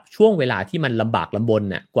กับช่วงเวลาที่มันลำบากลำบน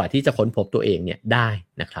น่ะกว่าที่จะค้นพบตัวเองเนี่ยได้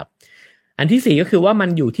นะครับอันที่4ก็คือว่ามัน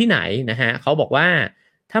อยู่ที่ไหนนะฮะเขาบอกว่า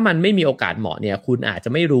ถ้ามันไม่มีโอกาสเหมาะเนี่ยคุณอาจจะ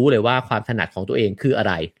ไม่รู้เลยว่าความถนัดของตัวเองคืออะ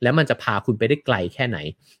ไรและมันจะพาคุณไปได้ไกลแค่ไหน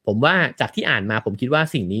ผมว่าจากที่อ่านมาผมคิดว่า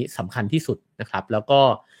สิ่งนี้สำคัญที่สุดนะครับแล้วก็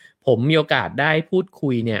ผมมีโอกาสได้พูดคุ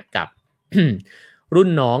ยเนี่ยกับ รุ่น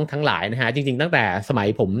น้องทั้งหลายนะฮะจริงๆตั้งแต่สมัย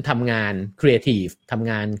ผมทำงานครีเอทีฟทำ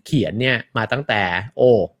งานเขียนเนี่ยมาตั้งแต่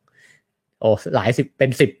หลายสิบเป็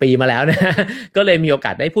น10 ปีมาแล้วนะ ก็เลยมีโอก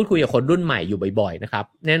าสได้พูดคุยกับคนรุ่นใหม่อยู่บ่อยๆนะครับ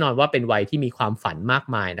แน่นอนว่าเป็นวัยที่มีความฝันมาก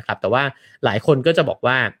มายนะครับแต่ว่าหลายคนก็จะบอก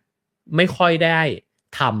ว่าไม่ค่อยได้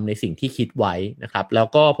ทำในสิ่งที่คิดไว้นะครับแล้ว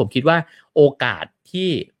ก็ผมคิดว่าโอกาสที่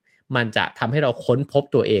มันจะทำให้เราค้นพบ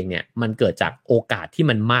ตัวเองเนี่ยมันเกิดจากโอกาสที่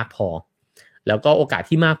มันมากพอแล้วก็โอกาส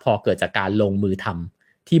ที่มากพอเกิดจากการลงมือท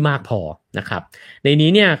ำที่มากพอนะครับในนี้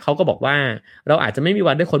เนี่ยเขาก็บอกว่าเราอาจจะไม่มี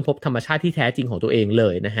วันได้ค้นพบธรรมชาติที่แท้จริงของตัวเองเล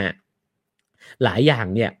ยนะฮะหลายอย่าง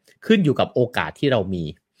เนี่ยขึ้นอยู่กับโอกาสที่เรามี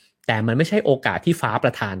แต่มันไม่ใช่โอกาสที่ฟ้าป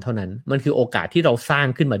ระทานเท่านั้นมันคือโอกาสที่เราสร้าง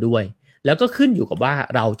ขึ้นมาด้วยแล้วก็ขึ้นอยู่กับว่า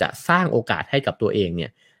เราจะสร้างโอกาสให้กับตัวเองเนี่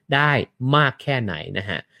ยได้มากแค่ไหนนะ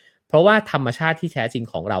ฮะเพราะว่าธรรมชาติที่แท้จริง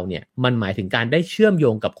ของเราเนี่ยมันหมายถึงการได้เชื่อมโย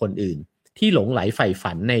งกับคนอื่นที่หลงไหลใฝ่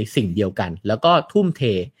ฝันในสิ่งเดียวกันแล้วก็ทุ่มเท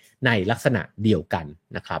ในลักษณะเดียวกัน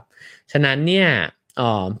นะครับฉะนั้นเนี่ย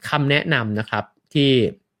คำแนะนำนะครับที่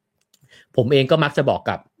ผมเองก็มักจะบอก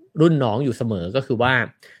กับรุ่นน้องอยู่เสมอก็คือว่า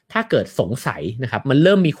ถ้าเกิดสงสัยนะครับมันเ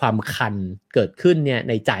ริ่มมีความคันเกิดขึ้นเนี่ย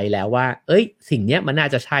ในใจแล้วว่าสิ่งเนี้ยมันน่า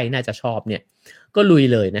จะใช่น่าจะชอบเนี่ยก็ลุย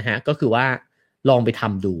เลยนะฮะก็คือว่าลองไปท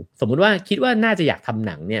ำดูสมมุติว่าคิดว่าน่าจะอยากทำ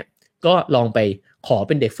หนังเนี่ยก็ลองไปขอเ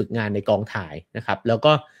ป็นเด็กฝึกงานในกองถ่ายนะครับแล้ว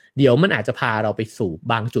ก็เดี๋ยวมันอาจจะพาเราไปสู่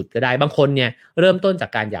บางจุดก็ได้บางคนเนี่ยเริ่มต้นจา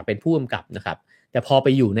กการอยากเป็นผู้กำกับนะครับแต่พอไป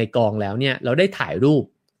อยู่ในกองแล้วเนี่ยเราได้ถ่ายรูป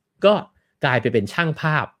ก็กลายไปเป็นช่างภ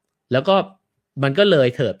าพแล้วก็มันก็เลย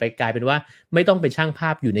เถิดไปกลายเป็นว่าไม่ต้องเป็นช่างภา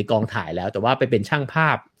พอยู่ในกองถ่ายแล้วแต่ว่าไปเป็นช่างภา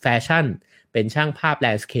พแฟชั่นเป็นช่างภาพแล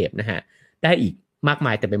นด์สเคปนะฮะได้อีกมากม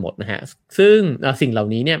ายเต็มไปหมดนะฮะซึ่งสิ่งเหล่า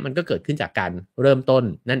นี้เนี่ยมันก็เกิดขึ้นจากการเริ่มต้น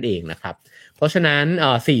นั่นเองนะครับเพราะฉะนั้น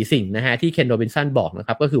4 สิ่งนะฮะที่เคนโรบินสันบอกนะค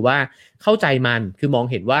รับก็คือว่าเข้าใจมันคือมอง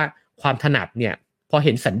เห็นว่าความถนัดเนี่ยพอเ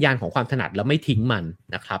ห็นสัญญาณของความถนัดแล้วไม่ทิ้งมัน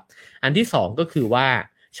นะครับอันที่2ก็คือว่า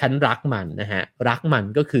ฉันรักมันนะฮะรักมัน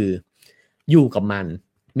ก็คืออยู่กับมัน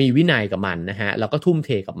มีวินัยกับมันนะฮะแล้วก็ทุ่มเท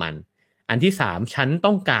กับมันอันที่3ฉัน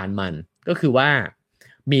ต้องการมันก็คือว่า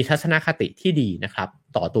มีทัศนคติที่ดีนะครับ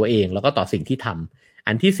ต่อตัวเองแล้วก็ต่อสิ่งที่ทำ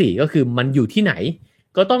อันที่4ก็คือมันอยู่ที่ไหน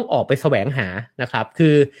ก็ต้องออกไปแสวงหานะครับคื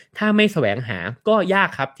อถ้าไม่แสวงหาก็ยาก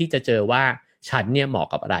ครับที่จะเจอว่าฉันเนี่ยเหมาะ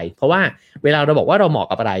กับอะไรเพราะว่าเวลาเราบอกว่าเราเหมาะ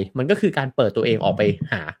กับอะไรมันก็คือการเปิดตัวเองออกไป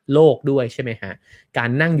หาโลกด้วยใช่ไหมฮะการ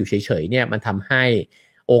นั่งอยู่เฉยๆเนี่ยมันทำให้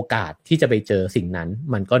โอกาสที่จะไปเจอสิ่งนั้น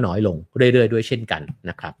มันก็น้อยลงเรื่อยๆด้วยเช่นกัน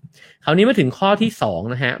นะครับคราวนี้มาถึงข้อที่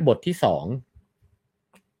2นะฮะบทที่2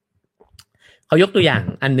เขายกตัวอย่าง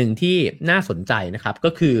อันหนึ่งที่น่าสนใจนะครับก็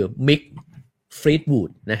คือมิกฟรีดวู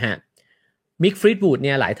ดนะฮะมิกฟรีดวูดเ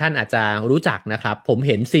นี่ยหลายท่านอาจจะรู้จักนะครับผมเ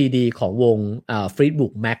ห็นซีดีของวงฟรีดวู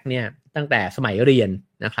ดแม็กเนี่ยตั้งแต่สมัยเรียน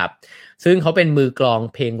นะครับซึ่งเขาเป็นมือกลอง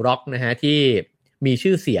เพลงร็อกนะฮะที่มี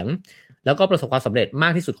ชื่อเสียงแล้วก็ประสบความสำเร็จมา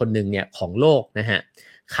กที่สุดคนหนึ่งเนี่ยของโลกนะฮะ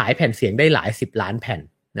ขายแผ่นเสียงได้หลาย10ล้านแผ่น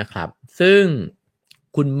นะครับซึ่ง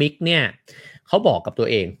คุณมิกเนี่ยเขาบอกกับตัว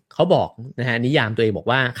เองเขาบอกนะฮะนิยามตัวเองบอก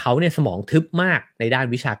ว่าเขาเนี่ยสมองทึบมากในด้าน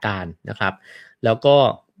วิชาการนะครับแล้วก็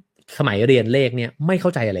สมัยเรียนเลขเนี่ยไม่เข้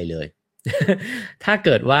าใจอะไรเลย ถ้าเ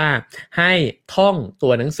กิดว่าให้ท่องตั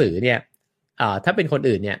วหนังสือเนี่ยถ้าเป็นคน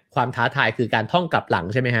อื่นเนี่ยความท้าทายคือการท่องกลับหลัง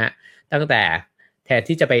ใช่ไหมฮะตั้งแต่แทน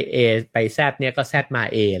ที่จะไป A ไป Z เนี่ยก็ Z มา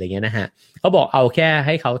A อะไรเงี้ยนะฮะเขาบอกเอาแค่ใ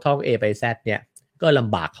ห้เขาท่อง A ไป Z เนี่ยก็ล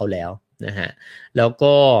ำบากเขาแล้วนะฮะแล้ว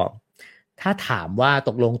ก็ถ้าถามว่าต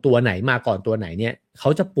กลงตัวไหนมาก่อนตัวไหนเนี่ยเขา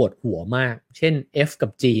จะปวดหัวมากเช่น F กั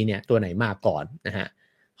บ G เนี่ยตัวไหนมาก่อนนะฮะ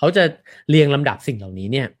เขาจะเรียงลำดับสิ่งเหล่านี้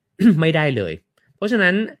เนี่ย ไม่ได้เลยเพราะฉะ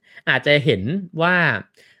นั้นอาจจะเห็นว่า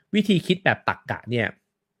วิธีคิดแบบตรรกะเนี่ย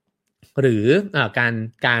หรือ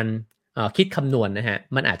การคิดคำนวณนะฮะ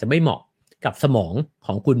มันอาจจะไม่เหมาะกับสมองข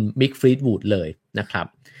องคุณมิกฟรีดวูดเลยนะครับ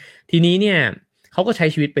ทีนี้เนี่ยเขาก็ใช้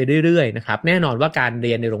ชีวิตไปเรื่อยๆนะครับแน่นอนว่าการเ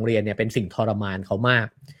รียนในโรงเรียนเนี่ยเป็นสิ่งทรมานเขามาก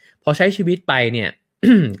พอใช้ชีวิตไปเนี่ย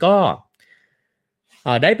ก็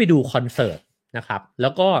ได้ไปดูคอนเสิร์ตนะครับแล้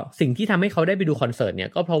วก็สิ่งที่ทำให้เขาได้ไปดูคอนเสิร์ตเนี่ย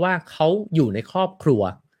ก็เพราะว่าเขาอยู่ในครอบครัว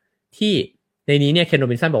ที่ในนี้เนี่ยเคนโร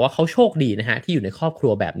บินสันบอกว่าเขาโชคดีนะฮะที่อยู่ในครอบครั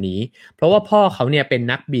วแบบนี้เพราะว่าพ่อเขาเนี่ยเป็น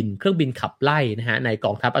นักบินเครื่องบินขับไล่นะฮะในก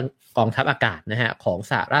องทัพอากาศนะฮะของ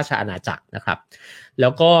สหราชอาณาจักรนะครับแล้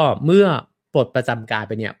วก็เมื่อปลดประจำการไ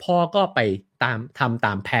ปเนี่ยพ่อก็ไปทำต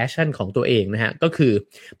ามแพชชั่นของตัวเองนะฮะก็คือ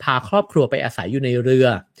พาครอบครัวไปอาศัยอยู่ในเรือ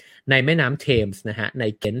ในแม่น้ำเทมส์นะฮะใน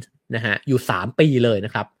เกนต์นะฮะอยู่3ปีเลยน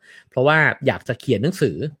ะครับเพราะว่าอยากจะเขียนหนังสื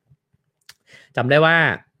อจำได้ว่า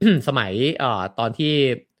สมัยตอนที่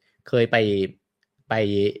เคยไป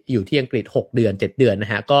อยู่ที่อังกฤษ6เดือน7เดือนน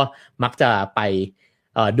ะฮะก็มักจะไป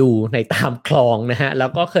ดูในตามคลองนะฮะแล้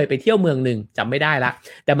วก็เคยไปเที่ยวเมืองหนึ่งจำไม่ได้ละ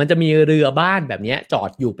แต่มันจะมีเรือบ้านแบบนี้จอ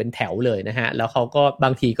ดอยู่เป็นแถวเลยนะฮะแล้วเขาก็บา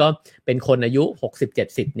งทีก็เป็นคนอายุ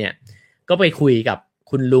60-70เนี่ยก็ไปคุยกับ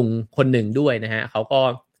คุณลุงคนหนึ่งด้วยนะฮะเขาก็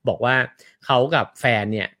บอกว่าเขากับแฟน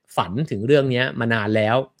เนี่ยฝันถึงเรื่องนี้มานานแล้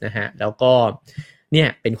วนะฮะแล้วก็เนี่ย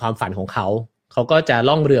เป็นความฝันของเขาก็จะ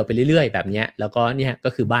ล่องเรือไปเรื่อยๆแบบนี้แล้วก็เนี่ยก็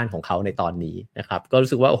คือบ้านของเขาในตอนนี้นะครับก็รู้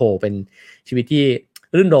สึกว่าโอ้โหเป็นชีวิตที่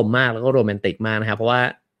รื่นรมมากแล้วก็โรแมนติกมากนะครับเพราะว่า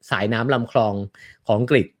สายน้ำลำคลองของอัง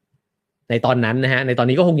กฤษในตอนนั้นนะฮะในตอน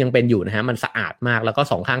นี้ก็คงยังเป็นอยู่นะฮะมันสะอาดมากแล้วก็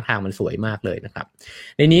2ข้างทางมันสวยมากเลยนะครับ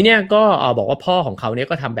ในนี้เนี่ยก็บอกว่าพ่อของเขาเนี่ย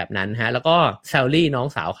ก็ทำแบบนั้นฮะแล้วก็แซลลี่น้อง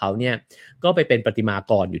สาวเขาเนี่ยก็ไปเป็นประติมา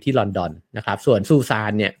กรอยู่ที่ลอนดอนนะครับส่วนซูซา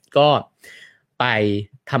นเนี่ยก็ไป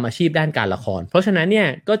ทำอาชีพด้านการละครเพราะฉะนั้นเนี่ย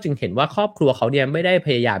ก็จึงเห็นว่าครอบครัวเขาเนี่ยไม่ได้พ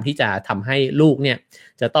ยายามที่จะทำให้ลูกเนี่ย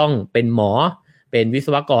จะต้องเป็นหมอเป็นวิศ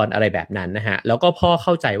วกรอะไรแบบนั้นนะฮะแล้วก็พ่อเ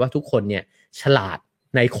ข้าใจว่าทุกคนเนี่ยฉลาด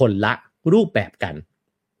ในคนละรูปแบบกัน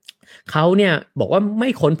เขาเนี่ยบอกว่าไม่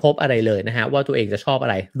ค้นพบอะไรเลยนะฮะว่าตัวเองจะชอบอะ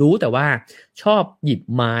ไรรู้แต่ว่าชอบหยิบ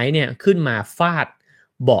ไม้เนี่ยขึ้นมาฟาด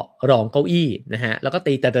เบาะรองเก้าอี้นะฮะแล้วก็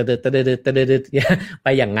ตีไป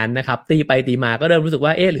อย่างนั้นนะครับตีไปตีมาก็เริ่มรู้สึกว่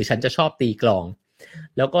าหรือฉันจะชอบตีกลอง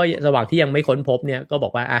แล้วก็ระหว่างที่ยังไม่ค้นพบเนี่ยก็บอ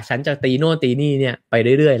กว่าฉันจะตีโน่นตีนี่เนี่ยไป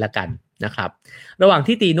เรื่อยๆละกันนะครับระหว่าง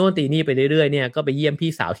ที่ตีโน่นตีนี่ไปเรื่อยๆเนี่ยก็ไปเยี่ยมพี่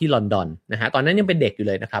สาวที่ลอนดอนนะฮะตอนนั้นยังเป็นเด็กอยู่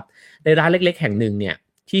เลยนะครับในร้านเล็กๆแห่งหนึ่งเนี่ย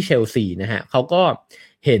ที่เชลซีนะฮะเขาก็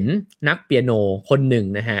เห็นนักเปียโนคนหนึ่ง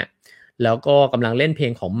นะฮะแล้วก็กำลังเล่นเพล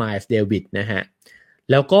งของไมล์ส์เดวิดนะฮะ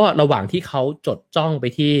แล้วก็ระหว่างที่เขาจดจ้องไป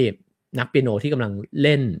ที่นักเปียโนที่กำลังเ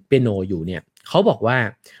ล่นเปียโนอยู่เนี่ยเขาบอกว่า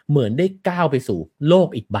เหมือนได้ก้าวไปสู่โลก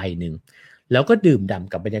อีกใบหนึ่งแล้วก็ดื่มด่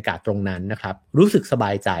ำกับบรรยากาศตรงนั้นนะครับรู้สึกสบ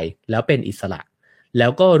ายใจแล้วเป็นอิสระแล้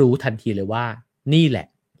วก็รู้ทันทีเลยว่านี่แหละ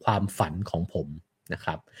ความฝันของผมนะค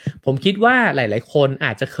รับผมคิดว่าหลายๆคนอ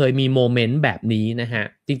าจจะเคยมีโมเมนต์แบบนี้นะฮะ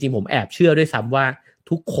จริงๆผมแอบเชื่อด้วยซ้ำว่า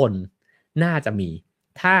ทุกคนน่าจะมี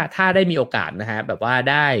ถ้าได้มีโอกาสนะฮะแบบว่า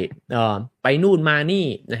ได้ไปนู่นมานี่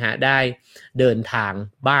นะฮะได้เดินทาง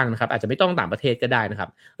บ้างนะครับอาจจะไม่ต้องต่างประเทศก็ได้นะครับ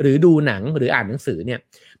หรือดูหนังหรืออ่านหนังสือเนี่ย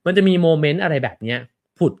มันจะมีโมเมนต์อะไรแบบเนี้ย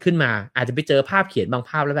ผุดขึ้นมาอาจจะไปเจอภาพเขียนบาง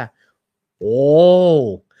ภาพแล้วแบบโอ้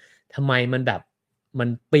ทำไมมันแบบมัน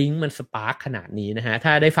ปิ๊งมันสปาร์คขนาดนี้นะฮะถ้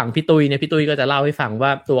าได้ฟังพี่ตุ้ยเนี่ยพี่ตุ้ยก็จะเล่าให้ฟังว่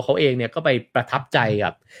าตัวเขาเองเนี่ยก็ไปประทับใจ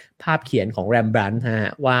กับภาพเขียนของแรมบรันต์ฮ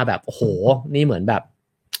ะว่าแบบโอ้โหนี่เหมือนแบบ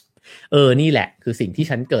นี่แหละคือสิ่งที่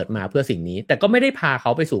ฉันเกิดมาเพื่อสิ่งนี้แต่ก็ไม่ได้พาเข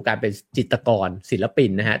าไปสู่การเป็นจิตรกรศิลปิน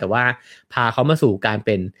นะฮะแต่ว่าพาเขามาสู่การเ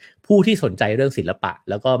ป็นผู้ที่สนใจเรื่องศิลปะ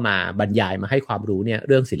แล้วก็มาบรรยายมาให้ความรู้เนี่ยเ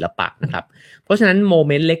รื่องศิลปะนะครับเพราะฉะนั้นโมเ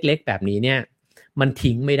มนต์เล็กๆแบบนี้เนี่ยมัน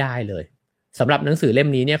ทิ้งไม่ได้เลยสำหรับหนังสือเล่ม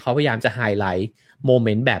นี้เนี่ยเขาพยายามจะไฮไลท์โมเม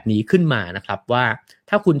นต์แบบนี้ขึ้นมานะครับว่า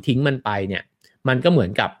ถ้าคุณทิ้งมันไปเนี่ยมันก็เหมือ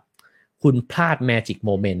นกับคุณพลาดแมจิกโ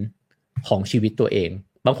มเมนต์ของชีวิตตัวเอง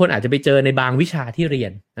บางคนอาจจะไปเจอในบางวิชาที่เรีย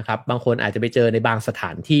นนะครับบางคนอาจจะไปเจอในบางสถ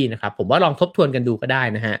านที่นะครับผมว่าลองทบทวนกันดูก็ได้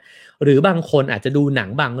นะฮะหรือบางคนอาจจะดูหนัง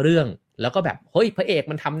บางเรื่องแล้วก็แบบเฮ้ยพระเอก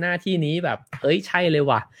มันทำหน้าที่นี้แบบเอ้ยใช่เลย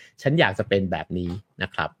ว่ะฉันอยากจะเป็นแบบนี้นะ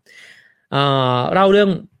ครับเล่าเรื่อง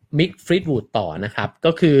มิกฟรีดวูดต่อนะครับ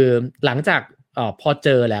ก็คือหลังจากพอเจ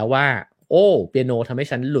อแล้วว่าโอ้เปียโนทำให้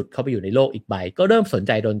ฉันหลุดเข้าไปอยู่ในโลกอีกใบก็เริ่มสนใ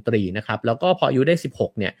จดนตรีนะครับแล้วก็พออายุได้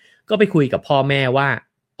16เนี่ยก็ไปคุยกับพ่อแม่ว่า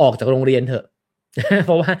ออกจากโรงเรียนเถอะ เพ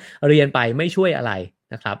ราะว่าเรียนไปไม่ช่วยอะไร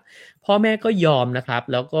นะครับพ่อแม่ก็ยอมนะครับ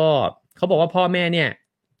แล้วก็เขาบอกว่าพ่อแม่เนี่ย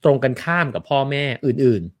ตรงกันข้ามกับพ่อแม่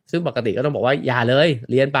อื่นๆซึ่งปกติก็ต้องบอกว่าอย่าเลย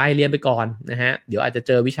เรียนไปก่อนนะฮะเดี๋ยวอาจจะเ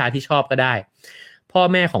จอวิชาที่ชอบก็ได้พ่อ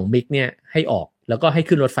แม่ของมิกเนี่ยให้ออกแล้วก็ให้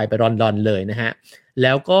ขึ้นรถไฟไปลอนดอนเลยนะฮะแ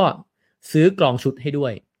ล้วก็ซื้อกลองชุดให้ด้ว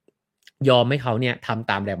ยยอมให้เขาเนี่ยทำ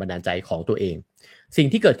ตามแรงบันดาลใจของตัวเองสิ่ง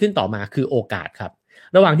ที่เกิดขึ้นต่อมาคือโอกาสครับ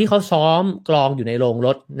ระหว่างที่เขาซ้อมกลองอยู่ในโรงร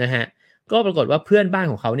ถนะฮะก็ปรากฏว่าเพื่อนบ้าน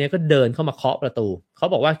ของเขาเนี่ยก็เดินเข้ามาเคาะประตูเขา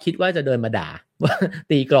บอกว่าคิดว่าจะเดินมาด่าว่า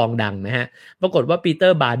ตีกลองดังนะฮะปรากฏว่าปีเตอ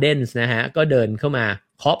ร์บาร์เดนส์นะฮะก็เดินเข้ามา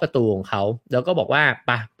เคาะประตูของเขาแล้วก็บอกว่า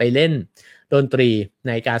ไปเล่นดนตรีใ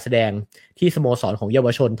นการแสดงที่สโมสรของเยาว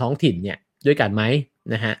ชนท้องถิ่นเนี่ยด้วยกันไหม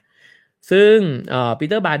นะฮะซึ่งปี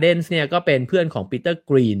เตอร์บาร์เดนส์เนี่ยก็เป็นเพื่อนของปีเตอร์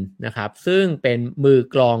กรีนนะครับซึ่งเป็นมือ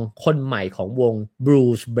กลองคนใหม่ของวง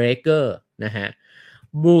Blues Breaker นะฮะ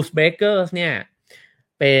Blues Breakers เนี่ย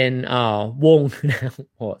เป็นวง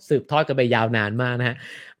โหสืบทอดกันไปยาวนานมากนะฮะ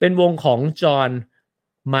เป็นวงของจอห์น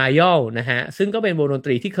มาโยลนะฮะซึ่งก็เป็นวงดนต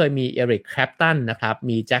รีที่เคยมีเอริกแคลปตันนะครับ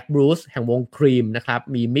มีแจ็คบรูซแห่งวงครีมนะครับ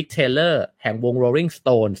มีมิกเทเลอร์แห่งวง Rolling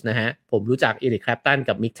Stones นะฮะผมรู้จักเอริกแคลปตัน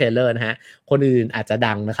กับมิกเทเลอร์นะฮะคนอื่นอาจจะ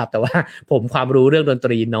ดังนะครับแต่ว่าผมความรู้เรื่องดนต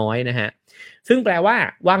รีน้อยนะฮะซึ่งแปลว่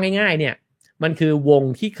าง่ายๆเนี่ยมันคือวง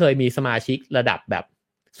ที่เคยมีสมาชิกระดับแบบ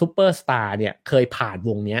ซูเปอร์สตาร์เนี่ยเคยผ่าน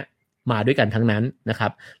วงเนี้ยมาด้วยกันทั้งนั้นนะครั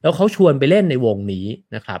บแล้วเขาชวนไปเล่นในวงนี้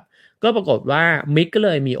นะครับก็ปรากฏว่ามิกก็เล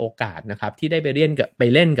ยมีโอกาสนะครับที่ได้ไปเ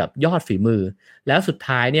ล่นกับยอดฝีมือแล้วสุด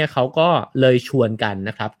ท้ายเนี่ยเขาก็เลยชวนกัน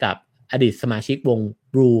นะครับกับอดีตสมาชิกวง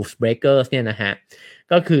Blues Breakers เนี่ยนะฮะ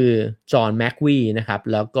ก็คือจอห์นแม็กวีนะครับ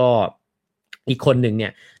แล้วก็อีกคนหนึ่งเนี่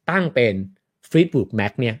ยตั้งเป็น Fleetwood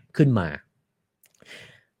Mac เนี่ยขึ้นมา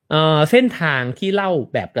เส้นทางที่เล่า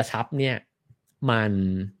แบบกระชับเนี่ยมัน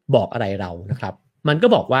บอกอะไรเรานะครับมันก็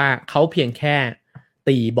บอกว่าเขาเพียงแค่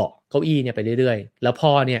ตีเบาะเก้าอี้เนี่ยไปเรื่อยๆแล้วพ่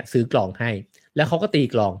อเนี่ยซื้อกลองให้แล้วเขาก็ตี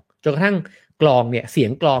กลองจนกระทั่งกลองเนี่ยเสีย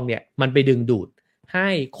งกลองเนี่ยมันไปดึงดูดให้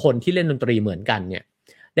คนที่เล่นดนตรีเหมือนกันเนี่ย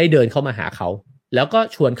ได้เดินเข้ามาหาเขาแล้วก็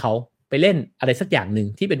ชวนเขาไปเล่นอะไรสักอย่างหนึ่ง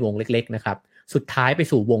ที่เป็นวงเล็กๆนะครับสุดท้ายไป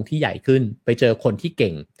สู่วงที่ใหญ่ขึ้นไปเจอคนที่เ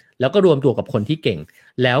ก่งแล้วก็รวมตัวกับคนที่เก่ง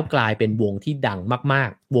แล้วกลายเป็นวงที่ดังมาก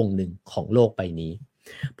ๆวงหนึ่งของโลกใบนี้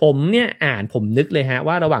ผมเนี่ยผมนึกเลยฮะ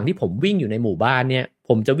ว่าระหว่างที่ผมวิ่งอยู่ในหมู่บ้านเนี่ยผ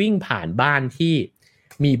มจะวิ่งผ่านบ้านที่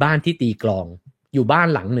มีบ้านที่ตีกลองอยู่บ้าน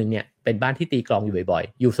หลังหนึ่งเนี่ยเป็นบ้านที่ตีกลองอยู่บ่อย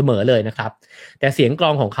ๆอยู่เสมอเลยนะครับแต่เสียงกล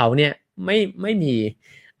องของเขาเนี่ยไม่มี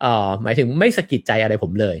หมายถึงไม่สะกิดใจอะไรผ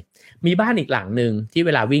มเลยมีบ้านอีกหลังหนึ่งที่เว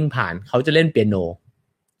ลาวิ่งผ่านเขาจะเล่นเปียโน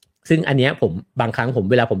ซึ่งอันเนี้ยผมบางครั้ง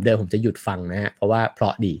เวลาผมเดินผมจะหยุดฟังนะฮะเพราะว่าเพรา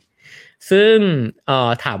ะดีซึ่ง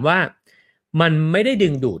ถามว่ามันไม่ได้ดึ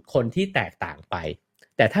งดูดคนที่แตกต่างไป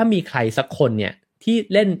แต่ถ้ามีใครสักคนเนี่ยที่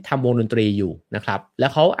เล่นทำวงดนตรีอยู่นะครับแล้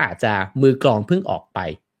วเขาอาจจะมือกลองเพิ่งออกไป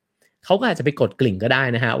เขาก็อาจจะไปกดกลิ่งก็ได้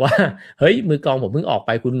นะฮะว่าเฮ้ยมือกลองผมเพิ่งออกไป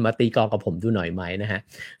คุณมาตีกลองกับผมดูหน่อยไหมนะฮะ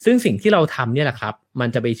ซึ่งสิ่งที่เราทำเนี่ยแหละครับมัน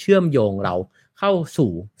จะไปเชื่อมโยงเราเข้า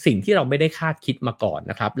สู่สิ่งที่เราไม่ได้คาดคิดมาก่อน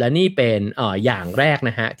นะครับและนี่เป็นอย่างแรก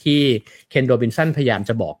นะฮะที่เคนโรบินสันพยายาม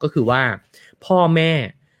จะบอกก็คือว่าพ่อแม่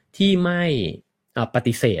ที่ไม่ป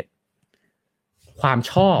ฏิเสธความ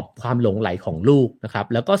ชอบความหลงใหลของลูกนะครับ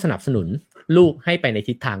แล้วก็สนับสนุนลูกให้ไปใน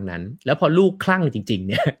ทิศทางนั้นแล้วพอลูกคลั่งจริงๆ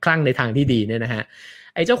เนี่ยคลั่งในทางที่ดีเนี่ยนะฮะ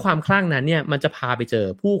ไอ้เจ้าความคลั่งนั้นเนี่ยมันจะพาไปเจอ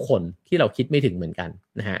ผู้คนที่เราคิดไม่ถึงเหมือนกัน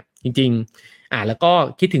นะฮะจริงๆแล้วก็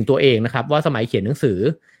คิดถึงตัวเองนะครับว่าสมัยเขียนหนังสือ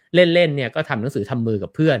เล่นๆเนี่ยก็ทำหนังสือทำมือกั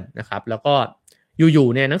บเพื่อนนะครับแล้วก็อยู่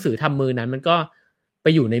ๆเนี่ยหนังสือทำมือนั้นมันก็ไป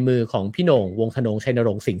อยู่ในมือของพี่โหน่งวงธนงชัยนร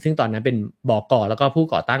งค์สิงห์ซึ่งตอนนั้นเป็นบก.แล้วก็ผู้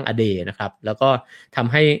ก่อตั้งอเดนะครับแล้วก็ท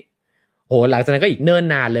ำให้หลังจากนั้นก็อีกเนิ่น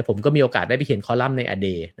นานเลยผมก็มีโอกาสได้ไปเขียนคอลัมน์ในอเด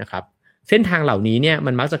นะครับ เส้นทางเหล่านี้เนี่ย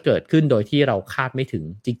มันมักจะเกิดขึ้นโดยที่เราคาดไม่ถึง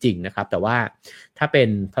จริงๆนะครับแต่ว่าถ้าเป็น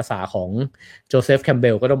ภาษาของโจเซฟแคมเบ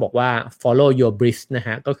ลก็ต้องบอกว่า follow your bliss นะฮ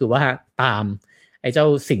ะก็คือว่าตามไอ้เจ้า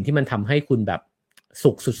สิ่งที่มันทำให้คุณแบบ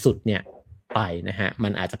สุขสุดๆเนี่ยไปนะฮะมั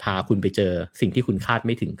นอาจจะพาคุณไปเจอสิ่งที่คุณคาดไ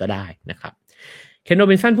ม่ถึงก็ได้นะครับเคนโร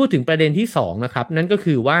บินสันพูดถึงประเด็นที่2นะครับนั่นก็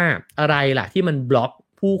คือว่าอะไรล่ะที่มันบล็อก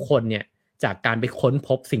ผู้คนเนี่ยจากการไปค้นพ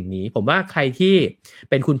บสิ่งนี้ผมว่าใครที่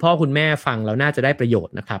เป็นคุณพ่อคุณแม่ฟังแล้วน่าจะได้ประโยช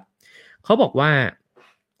น์นะครับเขาบอกว่า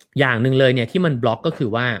อย่างหนึ่งเลยเนี่ยที่มันบล็อกก็คือ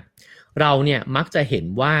ว่าเราเนี่ยมักจะเห็น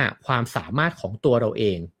ว่าความสามารถของตัวเราเอ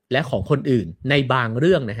งและของคนอื่นในบางเ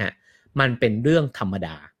รื่องนะฮะมันเป็นเรื่องธรรมด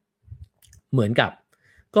าเหมือนกับ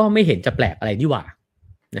ก็ไม่เห็นจะแปลกอะไรนี่หว่า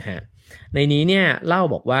นะฮะในนี้เนี่ยเล่า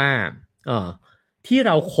บอกว่าที่เ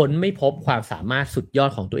ราค้นไม่พบความสามารถสุดยอ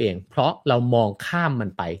ดของตัวเองเพราะเรามองข้ามมัน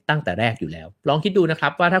ไปตั้งแต่แรกอยู่แล้วลองคิดดูนะครั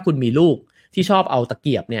บว่าถ้าคุณมีลูกที่ชอบเอาตะเ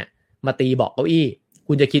กียบเนี่ยมาตีเบาะเก้าอี้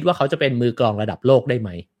คุณจะคิดว่าเขาจะเป็นมือกลองระดับโลกได้ไหม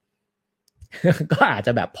ก็อาจจ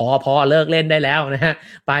ะแบบพอเลิกเล่นได้แล้วนะฮะ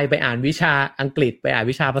ไปอ่านวิชาอังกฤษไปอ่าน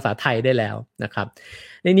วิชาภาษาไทยได้แล้วนะครับ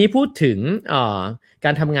ในนี้พูดถึงก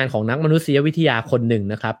ารทำงานของนักมนุษยวิทยาคนหนึ่ง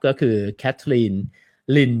นะครับก็คือแคทลีน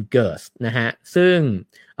ลินเกิร์สนะฮะซึ่ง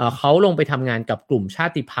เขาลงไปทำงานกับกลุ่มชา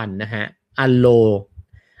ติพันธุ์นะฮะอัลโ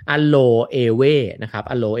ลเอเวนะครับ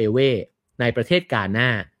อัลโลเอเวในประเทศกาน่า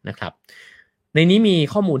นะครับในนี้มี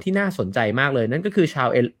ข้อมูลที่น่าสนใจมากเลยนั่นก็คือชาว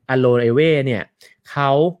อัลโลเอเวเนี่ยเขา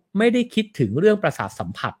ไม่ได้คิดถึงเรื่องประสาทสัม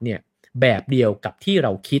ผัสเนี่ยแบบเดียวกับที่เร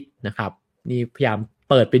าคิดนะครับนี่พยายาม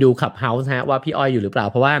เปิดไปดูคลับเฮาส์ฮะว่าพี่อ้อยอยู่หรือเปล่า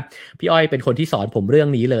เพราะว่าพี่อ้อยเป็นคนที่สอนผมเรื่อง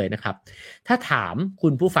นี้เลยนะครับถ้าถามคุ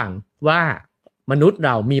ณผู้ฟังว่ามนุษย์เ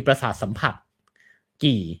รามีประสาทสัมผัส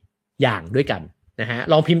กี่อย่างด้วยกันนะฮะ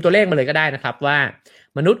ลองพิมพ์ตัวเลขมาเลยก็ได้นะครับว่า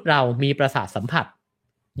มนุษย์เรามีประสาทสัมผัส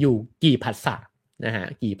อยู่กี่ผัสสะนะฮะ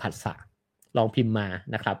กี่ผัสสะลองพิมพ์มา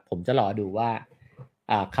นะครับผมจะรอดูว่า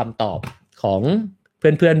คำตอบของเ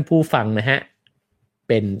พื่อนๆผู้ฟังนะฮะเ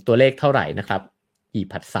ป็นตัวเลขเท่าไหร่นะครับกี่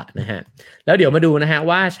ผัสสะนะฮะแล้วเดี๋ยวมาดูนะฮะ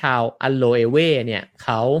ว่าชาวอัลโลเอเวเนี่ยเข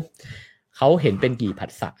าเห็นเป็นกี่ผั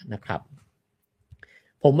สสะนะครับ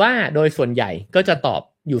ผมว่าโดยส่วนใหญ่ก็จะตอบ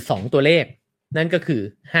อยู่2ตัวเลขนั่นก็คือ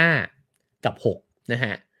5กับ6นะฮ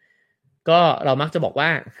ะก็เรามักจะบอกว่า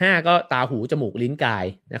5ก็ตาหูจมูกลิ้นกาย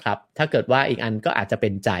นะครับถ้าเกิดว่าอีกอันก็อาจจะเป็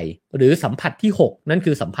นใจหรือสัมผัสที่6นั่น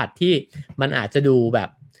คือสัมผัสที่มันอาจจะดูแบบ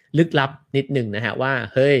ลึกลับนิดนึงนะฮะว่า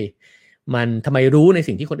เฮ้ยมันทำไมรู้ใน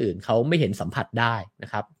สิ่งที่คนอื่นเขาไม่เห็นสัมผัสได้นะ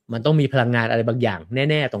ครับมันต้องมีพลังงานอะไรบางอย่าง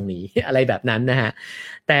แน่ๆตรงนี้ อะไรแบบนั้นนะฮะ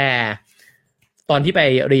แต่ตอนที่ไป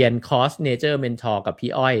เรียนคอร์ส Nature Mentor กับ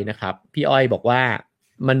พี่อ้อยนะครับพี่อ้อยบอกว่า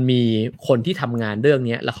มันมีคนที่ทำงานเรื่อง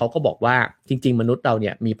นี้แล้วเขาก็บอกว่าจริงๆมนุษย์เราเ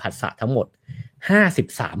นี่ยมีผัสสะทั้งหมด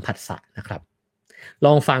53ผัสสะนะครับล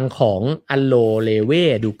องฟังของอัลโลเลเว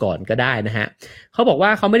ดูก่อนก็ได้นะฮะเขาบอกว่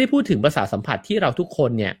าเขาไม่ได้พูดถึงประสาทสัมผัสที่เราทุกค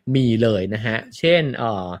นเนี่ยมีเลยนะฮะเช่น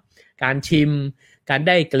การชิมการไ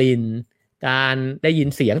ด้กลิ่นการได้ยิน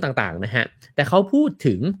เสียงต่างๆนะฮะแต่เขาพูด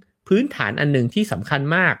ถึงพื้นฐานอันหนึ่งที่สำคัญ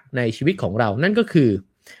มากในชีวิตของเรานั่นก็คือ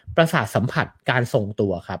ประสาทสัมผัสการทรงตั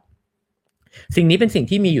วครับสิ่งนี้เป็นสิ่ง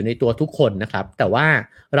ที่มีอยู่ในตัวทุกคนนะครับแต่ว่า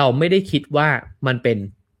เราไม่ได้คิดว่ามันเป็น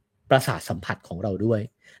ประสาทสัมผัสของเราด้วย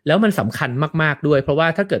แล้วมันสำคัญมากๆด้วยเพราะว่า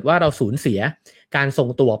ถ้าเกิดว่าเราสูญเสียการทรง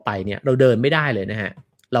ตัวไปเนี่ยเราเดินไม่ได้เลยนะฮะ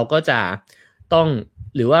เราก็จะต้อง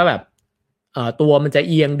หรือว่าแบบตัวมันจะ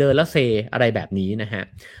เอียงเดินแล้วเซอะไรแบบนี้นะฮะ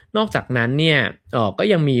นอกจากนั้นเนี่ยก็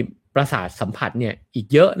ยังมีประสาทสัมผัสเนี่ยอีก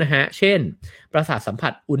เยอะนะฮะเช่นประสาทสัมผั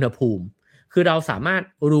สอุณหภูมิคือเราสามารถ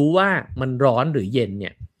รู้ว่ามันร้อนหรือเย็นเนี่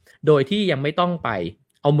ยโดยที่ยังไม่ต้องไป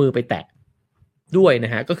เอามือไปแตะด้วยน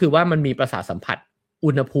ะฮะก็คือว่ามันมีประสาทสัมผัส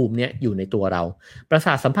อุณหภูมิเนี่ยอยู่ในตัวเราประส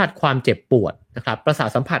าทสัมผัสความเจ็บปวดนะครับประสาท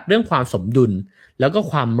สัมผัสเรื่องความสมดุลแล้วก็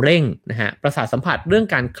ความเร่งนะฮะประสาทสัมผัสเรื่อง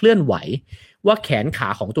การเคลื่อนไหวว่าแขนขา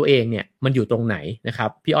ของตัวเองเนี่ยมันอยู่ตรงไหนนะครับ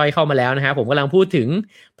พี่อ้อยเข้ามาแล้วนะฮะผมกำลังพูดถึง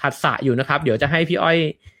ผัสสะอยู่นะครับเดี๋ยวจะให้พี่อ้อย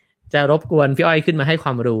จะรบกวนพี่อ้อยขึ้นมาให้คว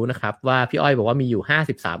ามรู้นะครับว่าพี่อ้อยบอกว่ามีอยู่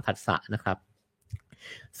53ผัสสะนะครับ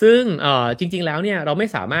ซึ่งจริงๆแล้วเนี่ยเราไม่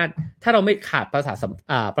สามารถถ้าเราไม่ขาดประสา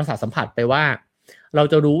ทสัมผัสไปว่าเรา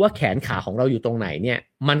จะรู้ว่าแขนขาของเราอยู่ตรงไหนเนี่ย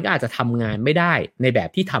มันก็อาจจะทำงานไม่ได้ในแบบ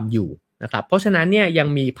ที่ทำอยู่นะครับเพราะฉะนั้นเนี่ยยัง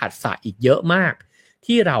มีผัสสะอีกเยอะมาก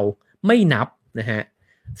ที่เราไม่นับนะฮะ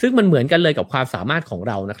ซึ่งมันเหมือนกันเลยกับความสามารถของ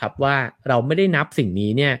เรานะครับว่าเราไม่ได้นับสิ่ง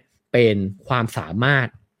นี้เนี่ยเป็นความสามารถ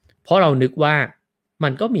เพราะเรานึกว่ามั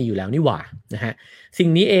นก็มีอยู่แล้วนี่หว่านะฮะสิ่ง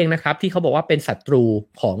นี้เองนะครับที่เขาบอกว่าเป็นศัตรู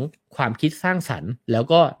ของความคิดสร้างสรรค์แล้ว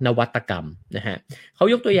ก็นวัตกรรมนะฮะเขา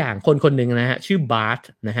ยกตัวอย่างคนหนึ่งนะฮะชื่อบาร์ท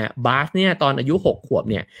นะฮะบาร์ทเนี่ยตอนอายุ6 ขวบ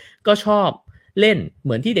เนี่ยก็ชอบเล่นเห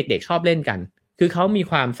มือนที่เด็กๆชอบเล่นกันคือเขามี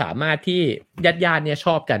ความสามารถที่ญาติๆเนี่ยช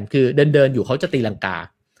อบกันคือเดินอยู่เขาจะตีลังกา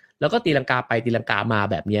แล้วก็ตีลังกาไปตีลังกามา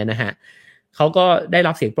แบบนี้นะฮะ เขาก็ได้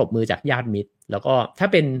รับเสียงปรบมือจากญาติมิตรแล้วก็ถ้า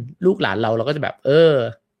เป็นลูกหลานเราก็จะแบบ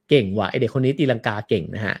เก่งว่ะไอเด็กคนนี้ตีลังกาเก่ง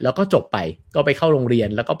นะฮะแล้วก็จบไปก็ไปเข้าโรงเรียน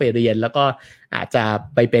แล้วก็ไปเรียนแล้วก็อาจจะ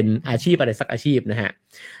ไปเป็นอาชีพอะไรสักอาชีพนะฮะ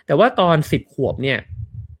แต่ว่าตอน10 ขวบเนี่ย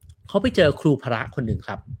เขาไปเจอครูพระคนหนึ่งค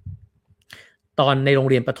รับตอนในโรง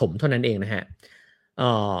เรียนประถมเท่านั้นเองนะฮะ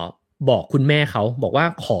บอกคุณแม่เขาบอกว่า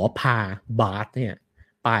ขอพาบาสเนี่ย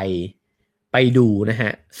ไปดูนะฮ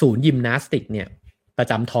ะศูนย์ยิมนาสติกเนี่ยประ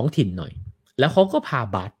จำท้องถิ่นหน่อยแล้วเขาก็พา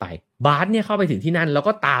บาสไปบาสเนี่ยเข้าไปถึงที่นั่นแล้ว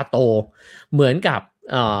ก็ตาโตเหมือนกับ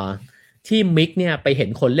ที่มิกเนี่ยไปเห็น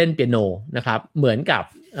คนเล่นเปียโนนะครับเหมือนกับ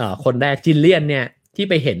คนแรกจิลเลียนเนี่ยที่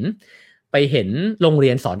ไปเห็นโรงเรี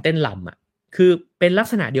ยนสอนเต้นรำอ่ะคือเป็นลัก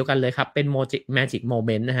ษณะเดียวกันเลยครับเป็นmagic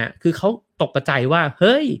moment นะฮะคือเขาตกใจว่าเ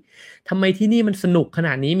ฮ้ยทำไมที่นี่มันสนุกขน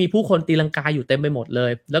าดนี้มีผู้คนตีลังกาอยู่เต็มไปหมดเล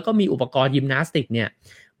ยแล้วก็มีอุปกรณ์ยิมนาสติกเนี่ย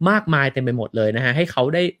มากมายเต็มไปหมดเลยนะฮะให้เขา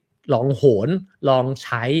ได้ลองโหนลองใ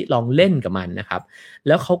ช้ลองเล่นกับมันนะครับแ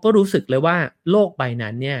ล้วเขาก็รู้สึกเลยว่าโลกใบ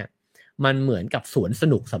นั้นเนี่ยมันเหมือนกับสวนส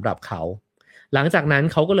นุกสำหรับเขาหลังจากนั้น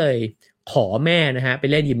เขาก็เลยขอแม่นะฮะไป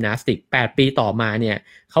เล่นยิมนาสติก8 ปีต่อมาเนี่ย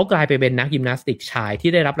เขากลายไปเป็นนักยิมนาสติกชาย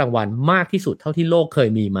ที่ได้รับรางวัลมากที่สุดเท่าที่โลกเคย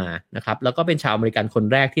มีมานะครับแล้วก็เป็นชาวอเมริกันคน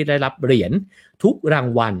แรกที่ได้รับเหรียญทุกราง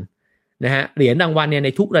วัลนะฮะเหรียญรางวัลเนี่ยใน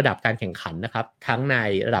ทุกระดับการแข่งขันนะครับทั้งใน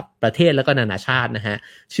ระดับประเทศแล้วก็นานาชาตินะฮะ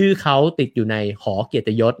ชื่อเขาติดอยู่ในหอเกียร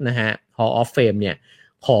ติยศนะฮะ Hall of Fame เนี่ย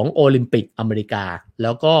ของโอลิมปิกอเมริกาแ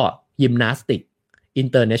ล้วก็ยิมนาสติกอิน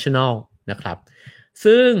เตอร์เนชั่นแนลนะครับ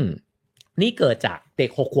ซึ่งนี่เกิดจากเด็ก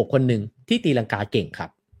6 ขวบคนหนึ่งที่ตีลังกาเก่งครับ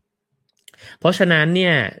เพราะฉะนั้นเนี่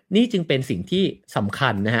ยนี่จึงเป็นสิ่งที่สำคั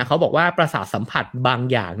ญนะฮะเขาบอกว่าประสาทสัมผัสบาง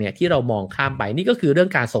อย่างเนี่ยที่เรามองข้ามไปนี่ก็คือเรื่อง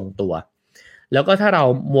การทรงตัวแล้วก็ถ้าเรา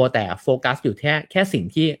มัวแต่โฟกัสอยู่แค่สิ่ง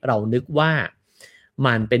ที่เรานึกว่า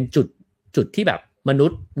มันเป็นจุดที่แบบมนุ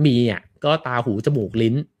ษย์มีอ่ะก็ตาหูจมูก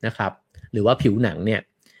ลิ้นนะครับหรือว่าผิวหนังเนี่ย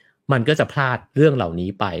มันก็จะพลาดเรื่องเหล่านี้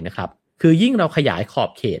ไปนะครับคือยิ่งเราขยายขอบ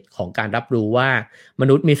เขตของการรับรู้ว่าม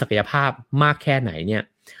นุษย์มีศักยภาพมากแค่ไหนเนี่ย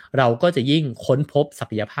เราก็จะยิ่งค้นพบศั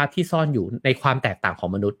กยภาพที่ซ่อนอยู่ในความแตกต่างของ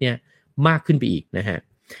มนุษย์เนี่ยมากขึ้นไปอีกนะฮะ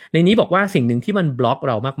ในนี้บอกว่าสิ่งหนึ่งที่มันบล็อกเ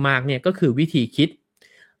รามากๆเนี่ยก็คือวิธีคิด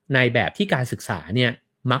ในแบบที่การศึกษาเนี่ย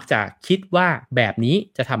มักจะคิดว่าแบบนี้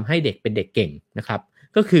จะทำให้เด็กเป็นเด็กเก่งนะครับ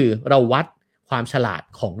ก็คือเราวัดความฉลาด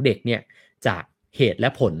ของเด็กเนี่ยจากเหตุและ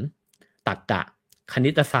ผลตรรกะคณิ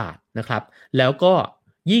ตศาสตร์นะครับแล้วก็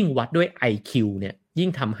ยิ่งวัดด้วย IQ เนี่ยยิ่ง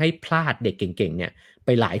ทำให้พลาดเด็กเก่งๆเนี่ยไป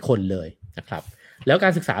หลายคนเลยนะครับแล้วกา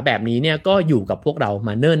รศึกษาแบบนี้เนี่ยก็อยู่กับพวกเราม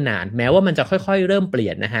าเนิ่นนานแม้ว่ามันจะค่อยๆเริ่มเปลี่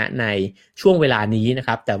ยนนะฮะในช่วงเวลานี้นะค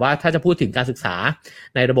รับแต่ว่าถ้าจะพูดถึงการศึกษา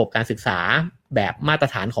ในระบบการศึกษาแบบมาตร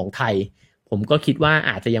ฐานของไทยผมก็คิดว่า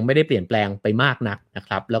อาจจะยังไม่ได้เปลี่ยนแปลงไปมากนักนะค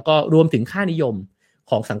รับแล้วก็รวมถึงค่านิยม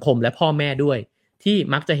ของสังคมและพ่อแม่ด้วยที่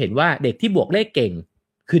มักจะเห็นว่าเด็กที่บวกเลขเก่ง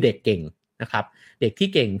คือเด็กเก่งนะครับเด็กที่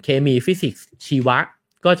เก่งเคมีฟิสิกส์ชีวะ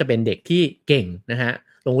ก็จะเป็นเด็กที่เก่งนะฮะ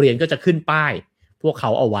โรงเรียนก็จะขึ้นป้ายพวกเข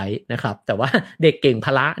าเอาไว้นะครับแต่ว่าเด็กเก่งพ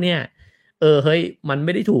ละเนี่ยเฮ้ยมันไ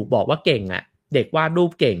ม่ได้ถูกบอกว่าเก่งอ่ะเด็กวาดรู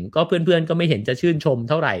ปเก่งก็เพื่อนๆก็ไม่เห็นจะชื่นชม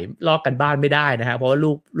เท่าไหร่ลอกกันบ้านไม่ได้นะฮะเพราะว่า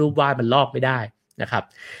รูปวาดมันลอกไม่ได้นะครับ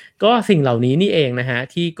ก็สิ่งเหล่านี้นี่เองนะฮะ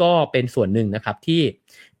ที่ก็เป็นส่วนหนึ่งนะครับที่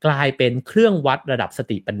กลายเป็นเครื่องวัดระดับส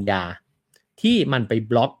ติปัญญาที่มันไป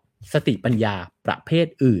บล็อกสติปัญญาประเภท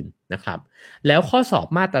อื่นนะครับแล้วข้อสอบ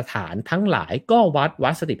มาตรฐานทั้งหลายก็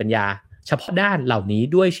วัดสติปัญญาเฉพาะด้านเหล่านี้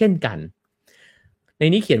ด้วยเช่นกันใน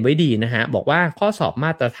นี้เขียนไว้ดีนะฮะบอกว่าข้อสอบม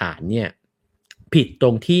าตรฐานเนี่ยผิดตร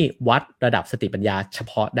งที่วัดระดับสติปัญญาเฉ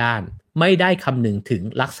พาะด้านไม่ได้คำนึงถึง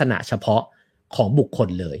ลักษณะเฉพาะของบุคคล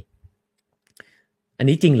เลยอัน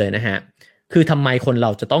นี้จริงเลยนะฮะคือทำไมคนเร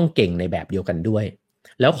าจะต้องเก่งในแบบเดียวกันด้วย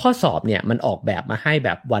แล้วข้อสอบเนี่ยมันออกแบบมาให้แบ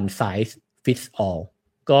บ one size fits all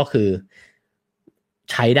ก็คือ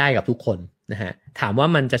ใช้ได้กับทุกคนนะฮะถามว่า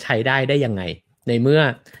มันจะใช้ได้ยังไงในเมื่อ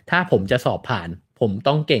ถ้าผมจะสอบผ่านผม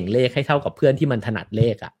ต้องเก่งเลขให้เท่ากับเพื่อนที่มันถนัดเล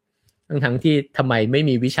ขอ่ะทั้งที่ทำไมไม่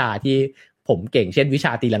มีวิชาที่ผมเก่งเช่นวิช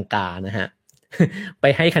าตีลังกานะฮะ ไป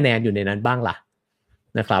ให้คะแนนอยู่ในนั้นบ้างล่ะ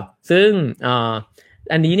นะครับซึ่ง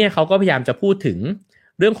อันนี้เนี่ยเขาก็พยายามจะพูดถึง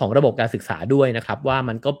เรื่องของระบบการศึกษาด้วยนะครับว่า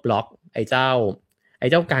มันก็บล็อกไอ้เจ้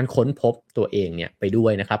าการค้นพบตัวเองเนี่ยไปด้ว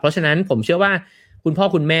ยนะครับเพราะฉะนั้นผมเชื่อว่าคุณพ่อ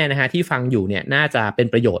คุณแม่นะฮะที่ฟังอยู่เนี่ยน่าจะเป็น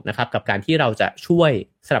ประโยชน์นะครับกับการที่เราจะช่วย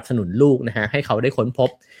สนับสนุนลูกนะฮะให้เขาได้ค้นพบ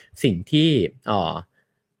สิ่งที่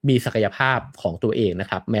มีศักยภาพของตัวเองนะ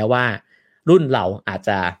ครับแม้ว่ารุ่นเราอาจจ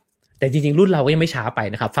ะแต่จริงๆรุ่นเราก็ยังไม่ช้าไป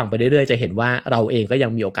นะครับฟังไปเรื่อยๆจะเห็นว่าเราเองก็ยั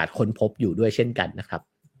งมีโอกาสค้นพบอยู่ด้วยเช่นกันนะครับ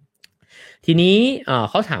ทีนี้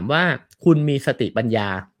เขาถามว่าคุณมีสติปัญญา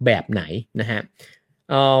แบบไหนนะฮะ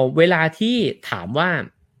เวลาที่ถามว่า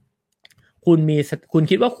คุณ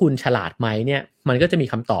คิดว่าคุณฉลาดไหมเนี่ยมันก็จะมี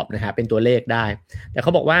คำตอบนะฮะเป็นตัวเลขได้แต่เข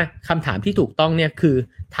าบอกว่าคำถามที่ถูกต้องเนี่ยคือ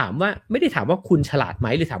ถามว่าไม่ได้ถามว่าคุณฉลาดไหม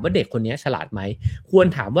หรือถามว่าเด็กคนนี้ฉลาดไหมควร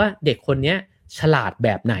ถามว่าเด็กคนนี้ฉลาดแบ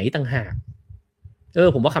บไหนต่างหาก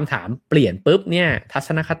ผมว่าคำถามเปลี่ยนปุ๊บเนี่ยทัศ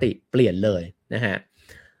นคติเปลี่ยนเลยนะฮะ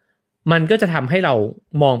มันก็จะทำให้เรา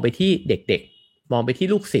มองไปที่เด็กๆมองไปที่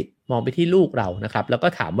ลูกศิษย์มองไปที่ลูกเรานะครับแล้วก็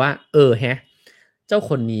ถามว่าเจ้า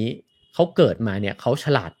คนนี้เขาเกิดมาเนี่ยเขาฉ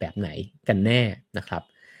ลาดแบบไหนกันแน่นะครับ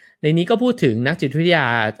ในนี้ก็พูดถึงนักจิตวิทยา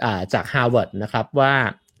จาก Harvard นะครับว่า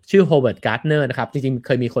ชื่อ Howard Gardner นะครับจริงๆเค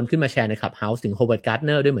ยมีคนขึ้นมาแชร์ใน Clubhouse ถึง Howard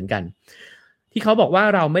Gardner ด้วยเหมือนกันที่เขาบอกว่า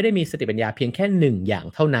เราไม่ได้มีสติปัญญาเพียงแค่หนึ่งอย่าง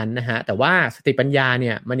เท่านั้นนะฮะแต่ว่าสติปัญญาเ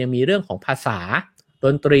นี่ยมันยังมีเรื่องของภาษาด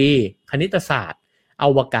นตรีคณิตศาสตร์อ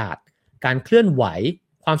วกาศการเคลื่อนไหว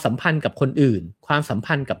ความสัมพันธ์กับคนอื่นความสัม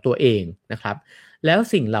พันธ์กับตัวเองนะครับแล้ว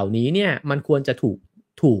สิ่งเหล่านี้เนี่ยมันควรจะ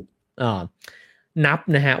ถูกนับ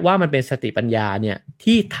นะฮะว่ามันเป็นสติปัญญาเนี่ย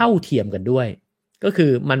ที่เท่าเทียมกันด้วยก็คื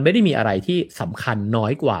อมันไม่ได้มีอะไรที่สำคัญน้อ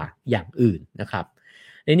ยกว่าอย่างอื่นนะครับ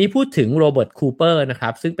ในนี้พูดถึงโรเบิร์ตคูเปอร์นะครั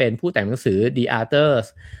บซึ่งเป็นผู้แต่งหนังสือ The Others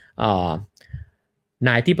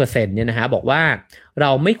 90% เนี่ยนะฮะบอกว่าเร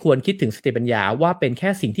าไม่ควรคิดถึงสติปัญญาว่าเป็นแค่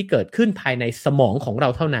สิ่งที่เกิดขึ้นภายในสมองของเรา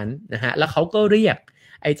เท่านั้นนะฮะแล้วเขาก็เรียก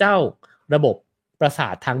ไอ้เจ้าระบบประสา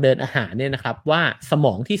ททางเดินอาหารเนี่ยนะครับว่าสม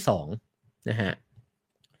องที่2นะฮะ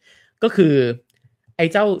ก็คือไอ้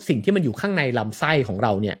เจ้าสิ่งที่มันอยู่ข้างในลำไส้ของเร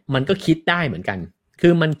าเนี่ยมันก็คิดได้เหมือนกันคื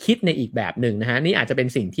อมันคิดในอีกแบบหนึ่งนะฮะนี่อาจจะเป็น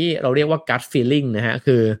สิ่งที่เราเรียกว่า gut feeling นะฮะ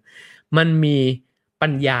คือมันมีปั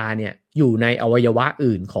ญญาเนี่ยอยู่ในอวัยวะ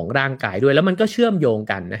อื่นของร่างกายด้วยแล้วมันก็เชื่อมโยง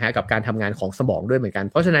กันนะฮะกับการทำงานของสมองด้วยเหมือนกัน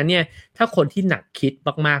เพราะฉะนั้นเนี่ยถ้าคนที่หนักคิด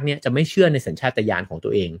มากๆเนี่ยจะไม่เชื่อในสัญชาตญาณของตั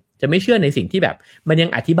วเองจะไม่เชื่อในสิ่งที่แบบมันยัง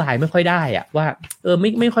อธิบายไม่ค่อยได้อะว่า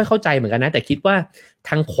ไม่ค่อยเข้าใจเหมือนกันนะแต่คิดว่าท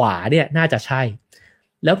างขวาเนี่ยน่าจะใช่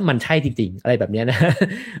แล้วมันใช่จริงๆอะไรแบบนี้นะ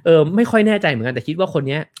ไม่ค่อยแน่ใจเหมือนกันแต่คิดว่าคน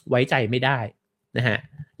นี้ไว้ใจไม่ได้นะฮะ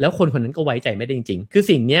แล้วคนคนนั้นก็ไว้ใจไม่ได้จริงๆคือ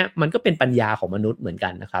สิ่งนี้มันก็เป็นปัญญาของมนุษย์เหมือนกั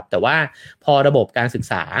นนะครับแต่ว่าพอระบบการศึก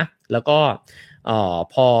ษาแล้วก็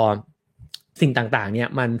พอสิ่งต่างๆเนี่ย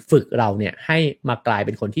มันฝึกเราเนี่ยให้มากลายเ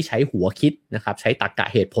ป็นคนที่ใช้หัวคิดนะครับใช้ตรรกะ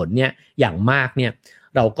เหตุผลเนี่ยอย่างมากเนี่ย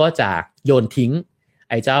เราก็จะโยนทิ้ง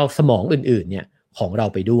ไอ้เจ้าสมองอื่นๆเนี่ยของเรา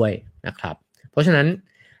ไปด้วยนะครับเพราะฉะนั้น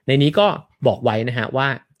ในนี้ก็บอกไว้นะฮะว่า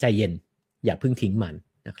ใจเย็นอย่าเพิ่งทิ้งมัน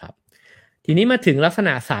นะครับทีนี้มาถึงลักษณ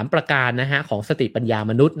ะ3ประการนะฮะของสติปัญญา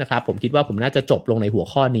มนุษย์นะครับผมคิดว่าผมน่าจะจบลงในหัว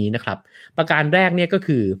ข้อนี้นะครับประการแรกเนี่ยก็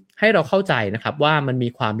คือให้เราเข้าใจนะครับว่ามันมี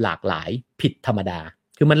ความหลากหลายผิดธรรมดา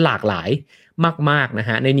คือมันหลากหลายมากๆนะ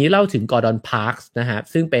ฮะในนี้เล่าถึงกอร์ดอนพาร์คส์นะฮะ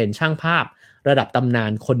ซึ่งเป็นช่างภาพระดับตำนา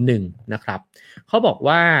นคนหนึ่งนะครับเขาบอก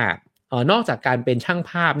ว่านอกจากการเป็นช่าง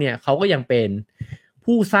ภาพเนี่ยเขาก็ยังเป็น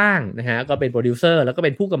ผู้สร้างนะฮะก็เป็นโปรดิวเซอร์แล้วก็เ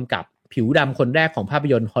ป็นผู้กำกับผิวดำคนแรกของภาพ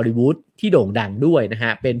ยนตร์ฮอลลีวูดที่โด่งดังด้วยนะฮ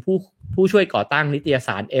ะเป็นผู้ช่วยก่อตั้งนิตยส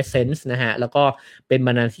าร Essence นะฮะแล้วก็เป็นบ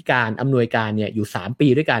รรณาธิการอำนวยการเนี่ยอยู่3ปี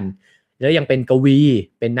ด้วยกันแล้วยังเป็นกวี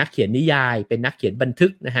เป็นนักเขียนนิยายเป็นนักเขียนบันทึ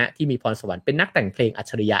กนะฮะที่มีพรสวรรค์เป็นนักแต่งเพลงอัจ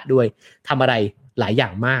ฉริยะด้วยทำอะไรหลายอย่า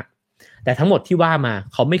งมากแต่ทั้งหมดที่ว่ามา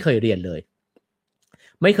เขาไม่เคยเรียนเลย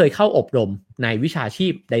ไม่เคยเข้าอบรมในวิชาชี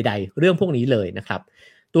พใดๆเรื่องพวกนี้เลยนะครับ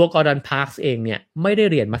ตัวกอร์ดอนพาร์คส์เองเนี่ยไม่ได้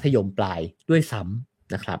เรียนมัธยมปลายด้วยซ้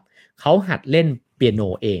ำนะครับเขาหัดเล่นเปียโน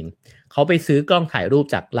เองเขาไปซื้อกล้องถ่ายรูป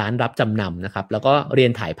จากร้านรับจำนำนะครับแล้วก็เรีย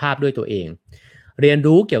นถ่ายภาพด้วยตัวเองเรียน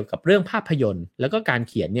รู้เกี่ยวกับเรื่องภาพยนตร์แล้วก็การ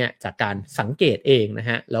เขียนเนี่ยจากการสังเกตเองนะ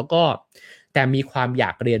ฮะแล้วก็แต่มีความอย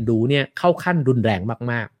ากเรียนรู้เนี่ยเข้าขั้นรุนแรง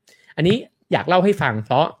มากๆอันนี้อยากเล่าให้ฟังเพ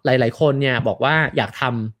ราะหลายๆคนเนี่ยบอกว่าอยากท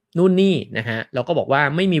ำนู่นนี่นะฮะแล้วก็บอกว่า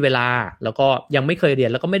ไม่มีเวลาแล้วก็ยังไม่เคยเรีย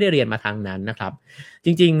นแล้วก็ไม่ได้เรียนมาทางนั้นนะครับจ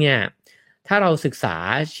ริงๆเนี่ยถ้าเราศึกษา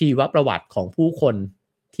ชีวประวัติของผู้คน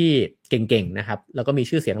ที่เก่งๆนะครับแล้วก็มี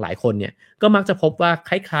ชื่อเสียงหลายคนเนี่ยก็มักจะพบว่า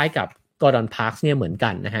คล้ายๆกับกอร์ดอนพาร์คส์เนี่ยเหมือนกั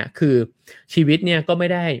นนะฮะคือชีวิตเนี่ยก็ไม่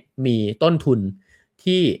ได้มีต้นทุน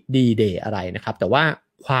ที่ดีเดย์อะไรนะครับแต่ว่า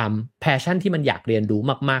ความแพชชั่นที่มันอยากเรียนรู้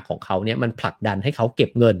มากๆของเขาเนี่ยมันผลักดันให้เขาเก็บ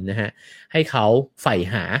เงินนะฮะให้เขาใฝ่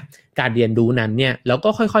หาการเรียนรู้นั้นเนี่ยแล้วก็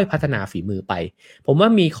ค่อยๆพัฒนาฝีมือไปผมว่า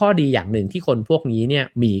มีข้อดีอย่างหนึ่งที่คนพวกนี้เนี่ย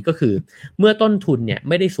มีก็คือเมื่อต้นทุนเนี่ย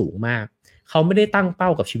ไม่ได้สูงมากเขาไม่ได้ตั้งเป้า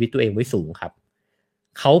กับชีวิตตัวเองไว้สูงครับ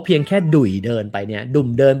เขาเพียงแค่ดุ่ยเดินไปเนี่ยดุ่ม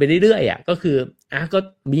เดินไปเรื่อยๆก็คือก็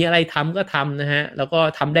มีอะไรทำก็ทำนะฮะแล้วก็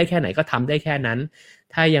ทำได้แค่ไหนก็ทำได้แค่นั้น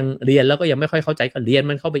ถ้ายังเรียนแล้วก็ยังไม่ค่อยเข้าใจก็เรียน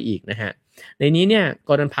มันเข้าไปอีกนะฮะในนี้เนี่ยก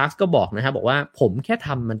อร์ดอนพาร์คส์ก็บอกนะฮะบอกว่าผมแค่ท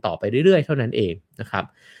ำมันต่อไปเรื่อยๆเท่านั้นเองนะครับ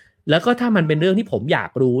แล้วก็ถ้ามันเป็นเรื่องที่ผมอยา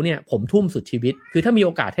กรู้เนี่ยผมทุ่มสุดชีวิตคือถ้ามีโอ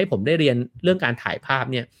กาสให้ผมได้เรียนเรื่องการถ่ายภาพ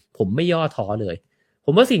เนี่ยผมไม่ย่อท้อเลยผ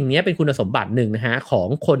มว่าสิ่งนี้เป็นคุณสมบัติหนึ่งนะฮะของ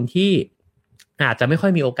คนที่อาจจะไม่ค่อ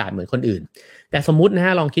ยมีโอกาสเหมือนคนอื่นแต่สมมุตินะฮ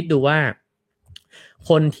ะลองคิดดูว่า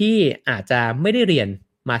คนที่อาจจะไม่ได้เรียน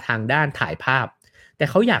มาทางด้านถ่ายภาพแต่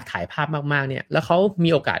เขาอยากถ่ายภาพมากๆเนี่ยแล้วเขามี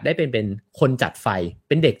โอกาสได้เป็นคนจัดไฟเ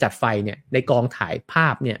ป็นเด็กจัดไฟเนี่ยในกองถ่ายภา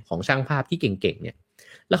พเนี่ยของช่างภาพที่เก่งๆเนี่ย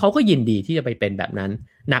แล้วเขาก็ยินดีที่จะไปเป็นแบบนั้น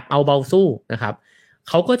หนักเอาเบาสู้นะครับ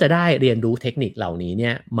เขาก็จะได้เรียนรู้เทคนิคเหล่านี้เนี่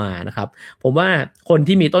ยมานะครับผมว่าคน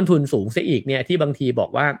ที่มีต้นทุนสูงเสียอีกเนี่ยที่บางทีบอก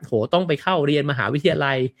ว่าโหต้องไปเข้าเรียนมหาวิทยา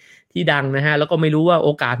ลัยที่ดังนะฮะแล้วก็ไม่รู้ว่าโอ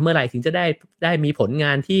กาสเมื่อไหร่ถึงจะได้มีผลง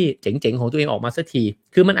านที่เจ๋งๆของตัวเองออกมาสักที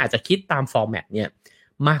คือมันอาจจะคิดตามฟอร์แมตเนี่ย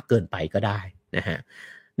มากเกินไปก็ได้นะฮะ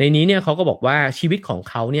ในนี้เนี่ยเขาก็บอกว่าชีวิตของ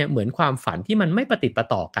เขาเนี่ยเหมือนความฝันที่มันไม่ประติดประ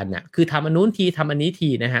ต่อกันน่ะคือทำอันนู้นทีทำอันนี้ที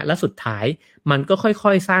นะฮะแล้วสุดท้ายมันก็ค่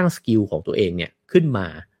อยๆสร้างสกิลของตัวเองเนี่ยขึ้นมา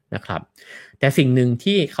นะครับแต่สิ่งหนึ่ง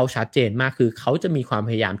ที่เขาชัดเจนมากคือเขาจะมีความพ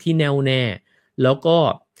ยายามที่แน่วแน่แล้วก็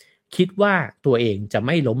คิดว่าตัวเองจะไ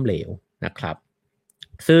ม่ล้มเหลวนะครับ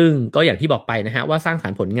ซึ่งก็อย่างที่บอกไปนะฮะว่าสร้างสร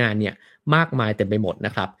รค์ผลงานเนี่ยมากมายเต็มไปหมดน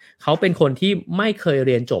ะครับเขาเป็นคนที่ไม่เคยเ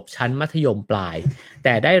รียนจบชั้นมัธยมปลายแ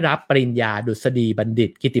ต่ได้รับปริญญาดุษฎีบัณฑิ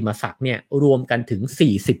ตกิตติมศักดิ์เนี่ยรวมกันถึง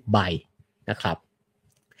40 ใบนะครับ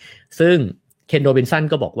ซึ่งเคนโรบินสัน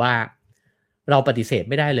ก็บอกว่าเราปฏิเสธ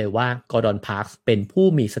ไม่ได้เลยว่ากอร์ดอนพาร์คส์เป็นผู้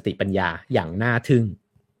มีสติปัญญาอย่างน่าทึ่ง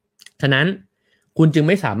ฉะนั้นคุณจึง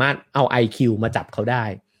ไม่สามารถเอา IQ มาจับเขาได้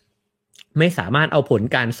ไม่สามารถเอาผล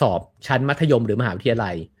การสอบชั้นมัธยมหรือมหาวิทยา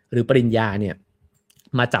ลัยหรือปริญญาเนี่ย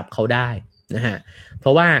มาจับเขาได้นะฮะเพร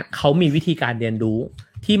าะว่าเขามีวิธีการเรียนรู้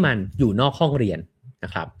ที่มันอยู่นอกห้องเรียนน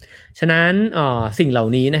ะครับฉะนั้นสิ่งเหล่า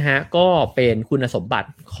นี้นะฮะก็เป็นคุณสมบัติ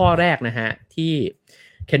ข้อแรกนะฮะที่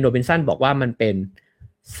เคนโรบินสันบอกว่ามันเป็น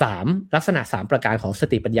ลักษณะ3ประการของส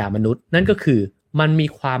ติปัญญามนุษย์นั่นก็คือมันมี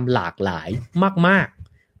ความหลากหลายมาก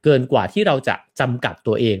ๆเกินกว่าที่เราจะจำกัด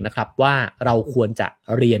ตัวเองนะครับว่าเราควรจะ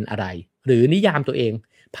เรียนอะไรหรือนิยามตัวเอง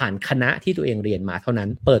ผ่านคณะที่ตัวเองเรียนมาเท่านั้น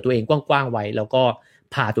เปิดตัวเองกว้างๆไว้แล้วก็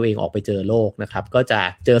พาตัวเองออกไปเจอโลกนะครับก็จะ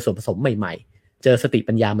เจอส่วนผสมใหม่ๆเจอสติ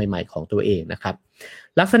ปัญญาใหม่ๆของตัวเองนะครับ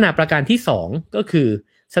ลักษณะประการที่2ก็คือ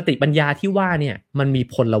สติปัญญาที่ว่าเนี่ยมันมี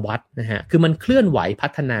พลวัตนะฮะคือมันเคลื่อนไหวพั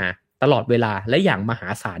ฒนาตลอดเวลาและอย่างมหา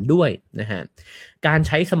ศาลด้วยนะฮะการใ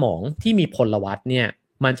ช้สมองที่มีพลวัตเนี่ย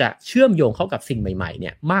มันจะเชื่อมโยงเข้ากับสิ่งใหม่ๆเนี่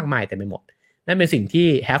ยมากมายแต่ไม่หมดนั่นเป็นสิ่งที่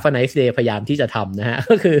Have a nice day พยายามที่จะทำนะฮะ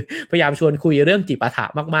ก็คือพยายามชวนคุยเรื่องจิปาถะ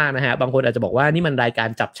มากๆนะฮะบางคนอาจจะบอกว่านี่มันรายการ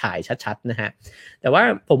จับฉ่ายชัดๆนะฮะแต่ว่า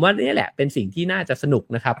ผมว่านี่แหละเป็นสิ่งที่น่าจะสนุก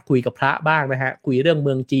นะครับคุยกับพระบ้างนะฮะคุยเรื่องเ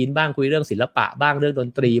มืองจีนบ้างคุยเรื่องศิลปะบ้างเรื่องดน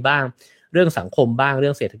ตรีบ้างเรื่องสังคมบ้างเรื่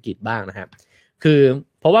องเศรษฐกิจบ้างนะครับคือ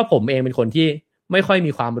เพราะว่าผมเองเป็นคนที่ไม่ค่อย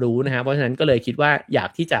มีความรู้นะฮะเพราะฉะนั้นก็เลยคิดว่าอยาก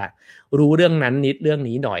ที่จะรู้เรื่องนั้นนิดเรื่อง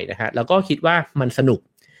นี้หน่อยนะฮะแล้วก็คิดว่ามันสนุก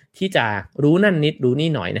ที่จะรู้นั่นนิดรู้นี่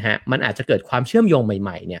หน่อยนะฮะมันอาจจะเกิดความเชื่อมโยงให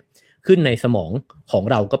ม่ๆเนี่ยขึ้นในสมองของ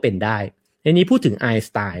เราก็เป็นได้ในนี้พูดถึงไอน์ส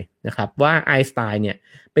ไตน์นะครับว่าไอน์สไตน์เนี่ย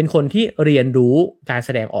เป็นคนที่เรียนรู้การแส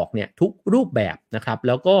ดงออกเนี่ยทุกรูปแบบนะครับแ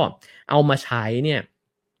ล้วก็เอามาใช้เนี่ย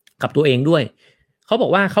กับตัวเองด้วยเขาบอ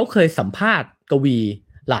กว่าเขาเคยสัมภาษณ์กวี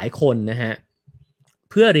หลายคนนะฮะ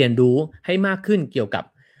เพื่อเรียนรู้ให้มากขึ้นเกี่ยวกับ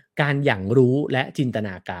การหยั่งรู้และจินตน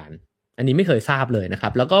าการอันนี้ไม่เคยทราบเลยนะครั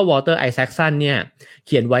บแล้วก็วอลเตอร์ไอแซคสันเนี่ยเ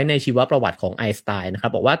ขียนไว้ในชีวประวัติของไอน์สไตน์นะครั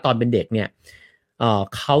บบอกว่าตอนเป็นเด็กเนี่ย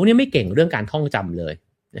เขาเนี่ยไม่เก่งเรื่องการท่องจำเลย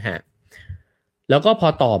นะฮะแล้วก็พอ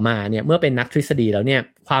ต่อมาเนี่ยเมื่อเป็นนักทฤษฎีแล้วเนี่ย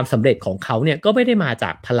ความสำเร็จของเขาเนี่ยก็ไม่ได้มาจ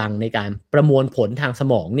ากพลังในการประมวลผลทางส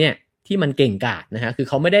มองเนี่ยที่มันเก่งกาจนะฮะคือ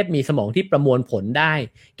เขาไม่ได้มีสมองที่ประมวลผลได้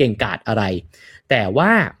เก่งกาจอะไรแต่ว่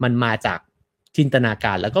ามันมาจากจินตนาก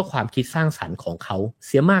ารแล้วก็ความคิดสร้างสรรค์ของเขาเ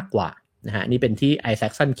สียมากกว่านะฮะนี่เป็นที่ไอแซ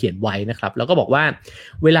คสันเขียนไว้นะครับแล้วก็บอกว่า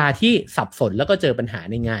เวลาที่สับสนแล้วก็เจอปัญหา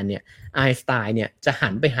ในงานเนี่ยไอน์สไตน์เนี่ยจะหั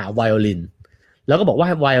นไปหาไวโอลินแล้วก็บอกว่า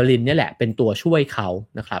ไวโอลินเนี่ยแหละเป็นตัวช่วยเขา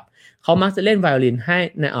นะครับเขามักจะเล่นไวโอลินให้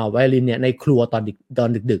ในไวโอลินเนี่ยในครัวตอน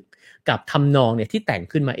ดึกๆกับทำนองเนี่ยที่แต่ง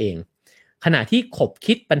ขึ้นมาเองขณะที่ขบ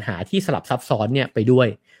คิดปัญหาที่สลับซับซ้อนเนี่ยไปด้วย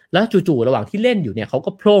แล้วจู่ๆระหว่างที่เล่นอยู่เนี่ยเขาก็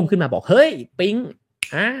โผล่ขึ้นมาบอกเฮ้ยปิ๊ง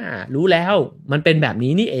รู้แล้วมันเป็นแบบ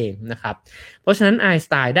นี้นี่เองนะครับเพราะฉะนั้นไอน์ส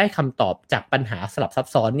ไตน์ได้คำตอบจากปัญหาสลับซับ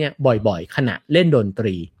ซ้อนเนี่ยบ่อยๆขณะเล่นดนต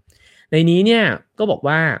รีในนี้เนี่ยก็บอก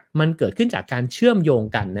ว่ามันเกิดขึ้นจากการเชื่อมโยง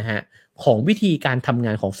กันนะฮะของวิธีการทำง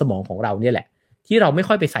านของสมองของเราเนี่ยแหละที่เราไม่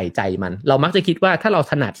ค่อยไปใส่ใจมันเรามักจะคิดว่าถ้าเรา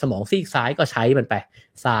ถนัดสมองซีกซ้ายก็ใช้มันไป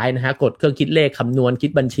ซ้ายนะฮะกดเครื่องคิดเลขคำนวณคิ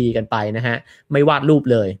ดบัญชีกันไปนะฮะไม่วาดรูป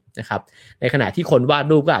เลยนะครับในขณะที่คนวาด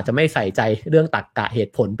รูปก็อาจจะไม่ใส่ใจเรื่องตรรกะเห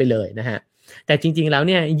ตุผลไปเลยนะฮะแต่จริงๆแล้ว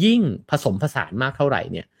เนี่ยยิ่งผสมผสานมากเท่าไหร่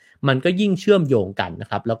เนี่ยมันก็ยิ่งเชื่อมโยงกันนะ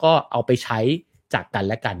ครับแล้วก็เอาไปใช้จากกัน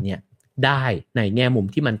และกันเนี่ยได้ในแง่มุม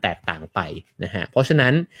ที่มันแตกต่างไปนะฮะเพราะฉะ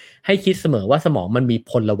นั้นให้คิดเสมอว่าสมองมันมี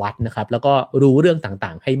พลวัตนะครับแล้วก็รู้เรื่องต่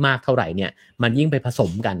างๆให้มากเท่าไหร่เนี่ยมันยิ่งไปผส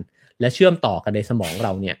มกันและเชื่อมต่อกันในสมองเร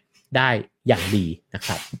าเนี่ยได้อย่างดีนะค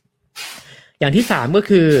รับอย่างที่3ก็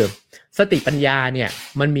คือสติปัญญาเนี่ย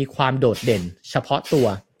มันมีความโดดเด่นเฉพาะตัว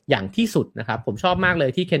อย่างที่สุดนะครับผมชอบมากเลย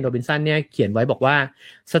ที่เคนโรบินสันเนี่ยเขียนไว้บอกว่า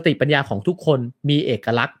สติปัญญาของทุกคนมีเอก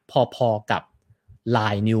ลักษณ์พอๆกับลา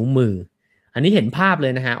ยนิ้วมืออันนี้เห็นภาพเล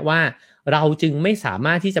ยนะฮะว่าเราจึงไม่สาม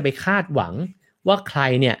ารถที่จะไปคาดหวังว่าใคร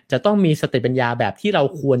เนี่ยจะต้องมีสติปัญญาแบบที่เรา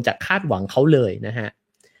ควรจะคาดหวังเขาเลยนะฮะ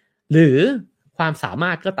หรือความสาม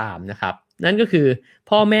ารถก็ตามนะครับนั่นก็คือ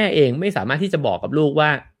พ่อแม่เองไม่สามารถที่จะบอกกับลูกว่า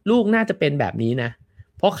ลูกน่าจะเป็นแบบนี้นะ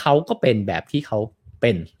เพราะเขาก็เป็นแบบที่เขาเ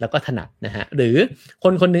ป็นแล้วก็ถนัดนะฮะหรือค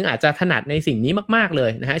นคนนึงอาจจะถนัดในสิ่งนี้มากๆเล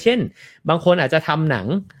ยนะฮะเช่นบางคนอาจจะทำหนัง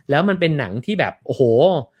แล้วมันเป็นหนังที่แบบโอ้โห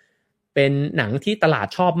เป็นหนังที่ตลาด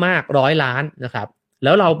ชอบมาก100 ล้านนะครับแ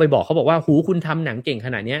ล้วเราไปบอกเขาบอกว่าหูคุณทำหนังเก่งข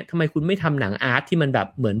นาดนี้ทำไมคุณไม่ทำหนังอาร์ตที่มันแบบ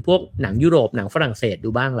เหมือนพวกหนังยุโรปหนังฝรั่งเศสดู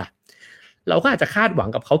บ้างล่ะเราก็อาจจะคาดหวัง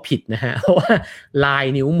กับเขาผิดนะฮะเพราะว่าลาย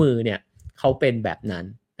นิ้วมือเนี่ยเขาเป็นแบบนั้น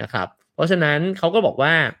นะครับเพราะฉะนั้นเขาก็บอกว่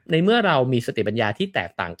าในเมื่อเรามีสติปัญญาที่แต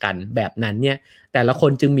กต่างกันแบบนั้นเนี่ยแต่ละค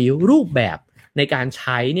นจึงมีรูปแบบในการใ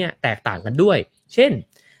ช้เนี่ยแตกต่างกันด้วยเช่น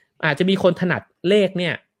อาจจะมีคนถนัดเลขเนี่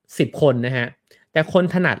ย10 คนนะฮะแต่คน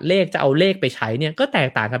ถนัดเลขจะเอาเลขไปใช้เนี่ยก็แตก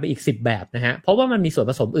ต่างกันไปอีก10 แบบนะฮะเพราะว่ามันมีส่วน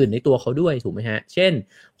ผสมอื่นในตัวเขาด้วยถูกไหมฮะเช่น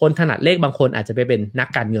คนถนัดเลขบางคนอาจจะไปเป็นนัก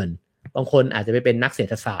การเงินบางคนอาจจะไปเป็นนักเศรษ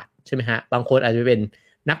ฐศาสตร์ใช่ไหมฮะบางคนอาจจะไปเป็น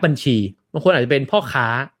นักบัญชีบางคนอาจจะเป็นพ่อค้า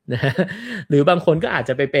นะฮะหรือบางคนก็อาจ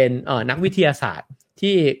จะไปเป็นนักวิทยาศาสตร์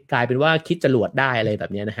ที่กลายเป็นว่าคิดจรวดได้อะไรแบ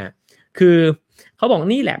บนี้นะฮะคือเขาบอก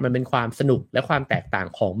นี่แหละมันเป็นความสนุกและความแตกต่าง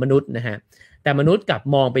ของมนุษย์นะฮะแต่มนุษย์กลับ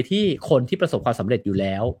มองไปที่คนที่ประสบความสำเร็จอยู่แ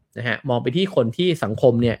ล้วนะฮะมองไปที่คนที่สังค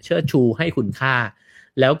มเนี่ยเชิดชูให้คุณค่า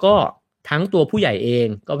แล้วก็ทั้งตัวผู้ใหญ่เอง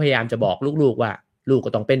ก็พยายามจะบอกลูกๆว่าลูกก็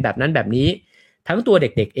ต้องเป็นแบบนั้นแบบนี้ทั้งตัวเ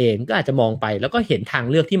ด็กๆเองก็อาจจะมองไปแล้วก็เห็นทาง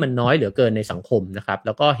เลือกที่มันน้อยเหลือเกินในสังคมนะครับแ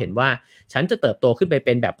ล้วก็เห็นว่าฉันจะเติบโตขึ้นไปเ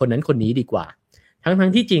ป็นแบบคนนั้นคนนี้ดีกว่าทั้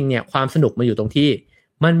งที่จริงเนี่ยความสนุกมันอยู่ตรงที่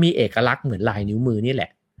มันมีเอกลักษณ์เหมือนลายนิ้วมือนี่แหล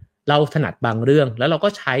ะเราถนัดบางเรื่องแล้วเราก็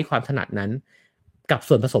ใช้ความถนัดนั้นกับ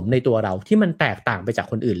ส่วนผสมในตัวเราที่มันแตกต่างไปจาก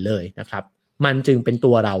คนอื่นเลยนะครับมันจึงเป็น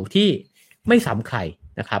ตัวเราที่ไม่ซ้ำใคร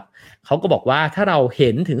นะครับเขาก็บอกว่าถ้าเราเห็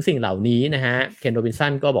นถึงสิ่งเหล่านี้นะฮะเคนโรบินสั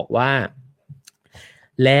นก็บอกว่า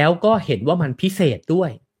แล้วก็เห็นว่ามันพิเศษด้ว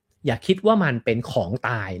ยอย่าคิดว่ามันเป็นของต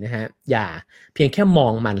ายนะฮะอย่าเพียงแค่มอ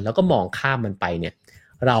งมันแล้วก็มองข้ามมันไปเนี่ย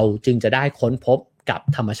เราจึงจะได้ค้นพบกับ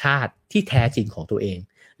ธรรมชาติที่แท้จริงของตัวเอง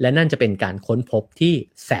และนั่นจะเป็นการค้นพบที่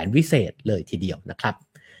แสนวิเศษเลยทีเดียวนะครับ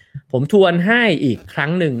ผมทวนให้อีกครั้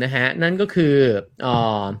งหนึ่งนะฮะนั่นก็คือ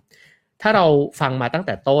ถ้าเราฟังมาตั้งแ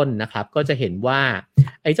ต่ต้นนะครับก็จะเห็นว่า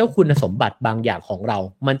ไอ้เจ้าคุณสมบัติบางอย่างของเรา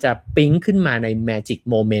มันจะปิ๊งขึ้นมาใน Magic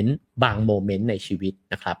Moment บางโมเมนต์ในชีวิต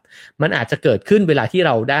นะครับมันอาจจะเกิดขึ้นเวลาที่เ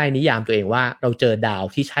ราได้นิยามตัวเองว่าเราเจอดาว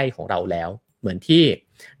ที่ใช่ของเราแล้วเหมือนที่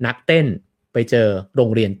นักเต้นไปเจอโรง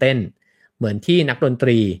เรียนเต้นเหมือนที่นักดนต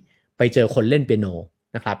รีไปเจอคนเล่นเปียโน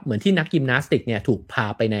นะครับเหมือนที่นักยิมนาสติกเนี่ยถูกพา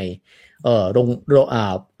ไปใน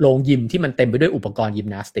โรงยิมที่มันเต็มไปด้วยอุปกรณ์ยิม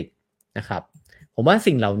นาสติกนะครับผมว่า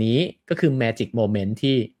สิ่งเหล่านี้ก็คือ Magic Moment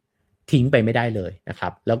ที่ทิ้งไปไม่ได้เลยนะครั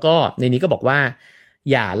บแล้วก็ในนี้ก็บอกว่า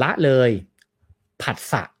อย่าละเลยผัส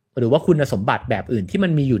สะหรือว่าคุณสมบัติแบบอื่นที่มั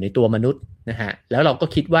นมีอยู่ในตัวมนุษย์นะฮะแล้วเราก็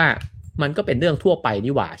คิดว่ามันก็เป็นเรื่องทั่วไป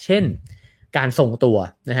นี่หว่าเช่นการทรงตัว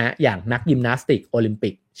นะฮะอย่างนักยิมนาสติกโอลิมปิ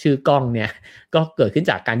กชื่อก้องเนี่ยก็เกิดขึ้น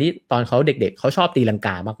จากการที่ตอนเขาเด็กๆเขาชอบตีลังก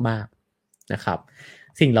ามากๆนะครับ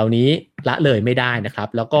สิ่งเหล่านี้ละเลยไม่ได้นะครับ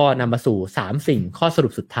แล้วก็นำมาสู่3สิ่งข้อสรุ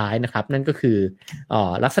ปสุดท้ายนะครับนั่นก็คือ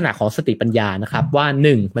ลักษณะของสติปัญญานะครับว่า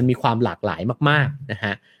1มันมีความหลากหลายมากๆนะฮ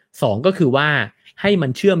ะ2ก็คือว่าให้มั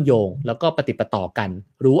นเชื่อมโยงแล้วก็ปฏิปต่อกัน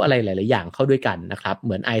รู้อะไรหลายๆอย่างเข้าด้วยกันนะครับเห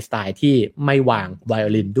มือนไอน์สไตน์ที่ไม่วางไวโอ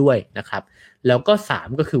ลินด้วยนะครับแล้วก็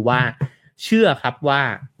3ก็คือว่าเชื่อครับว่า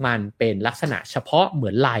มันเป็นลักษณะเฉพาะเหมื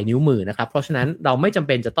อนลายนิ้วมือนะครับเพราะฉะนั้นเราไม่จำเ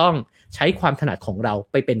ป็นจะต้องใช้ความถนัดของเรา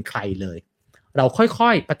ไปเป็นใครเลยเราค่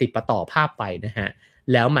อยๆปฏิปต่อภาพไปนะฮะ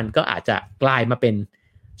แล้วมันก็อาจจะกลายมาเป็น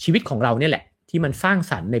ชีวิตของเราเนี่ยแหละที่มันสร้าง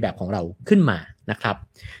สรรค์ในแบบของเราขึ้นมานะครับ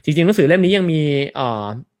จริงๆหนังสือเล่มนี้ยังมี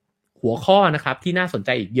หัวข้อนะครับที่น่าสนใจ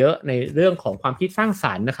อีกเยอะในเรื่องของความคิดสร้างส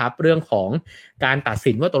รรค์นะครับเรื่องของการตัด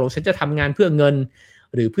สินว่าตกลงฉันจะทำงานเพื่อเงิน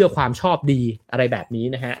หรือเพื่อความชอบดีอะไรแบบนี้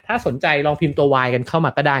นะฮะถ้าสนใจลองพิมพ์ตัว Y กันเข้าม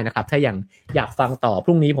าก็ได้นะครับถ้าอย่างอยากฟังต่อพ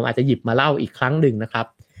รุ่งนี้ผมอาจจะหยิบมาเล่าอีกครั้งหนึ่งนะครับ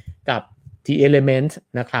กับ The Element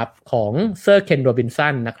นะครับของเซอร์เคนโรบินสั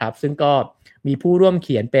นนะครับซึ่งก็มีผู้ร่วมเ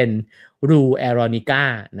ขียนเป็นรูแอโรนิก้า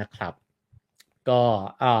นะครับก็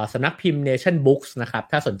สำนักพิมพ์ Nation Books นะครับ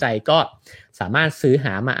ถ้าสนใจก็สามารถซื้อห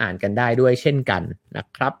ามาอ่านกันได้ด้วยเช่นกันนะ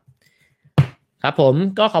ครับครับผม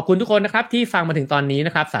ก็ขอบคุณทุกคนนะครับที่ฟังมาถึงตอนนี้น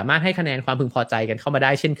ะครับสามารถให้คะแนนความพึงพอใจกันเข้ามาไ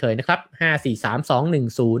ด้เช่นเคยนะครับ5 4 3 2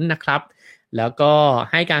 1 0นะครับแล้วก็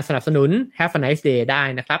ให้การสนับสนุน Have a nice day ได้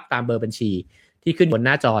นะครับตามเบอร์บัญชีที่ขึ้นบนห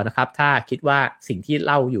น้าจอนะครับถ้าคิดว่าสิ่งที่เ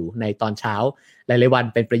ล่าอยู่ในตอนเช้าหลายๆวัน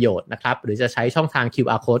เป็นประโยชน์นะครับหรือจะใช้ช่องทาง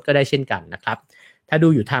QR code ก็ได้เช่นกันนะครับ ถ้าดู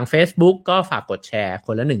อยู่ทาง Facebook ก็ฝากกดแชร์ค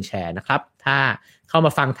นละ1แชร์นะครับถ้าเข้าม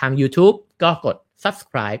าฟังทาง YouTube ก็กด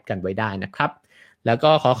Subscribe กันไว้ได้นะครับแล้ว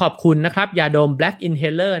ก็ขอขอบคุณนะครับยาดม Black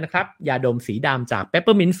Inhaler นะครับยาดมสีดำจาก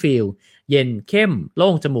Peppermint Field เย็นเข้มโล่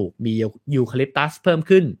งจมูกมียูคาลิปตัสเพิ่ม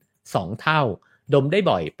ขึ้น2เท่าดมได้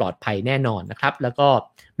บ่อยปลอดภัยแน่นอนนะครับแล้วก็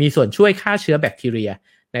มีส่วนช่วยฆ่าเชื้อแบคทีเรีย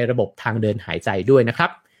ในระบบทางเดินหายใจด้วยนะครั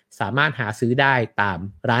บสามารถหาซื้อได้ตาม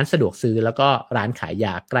ร้านสะดวกซื้อแล้วก็ร้านขายย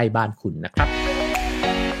าใกล้บ้านคุณนะครับ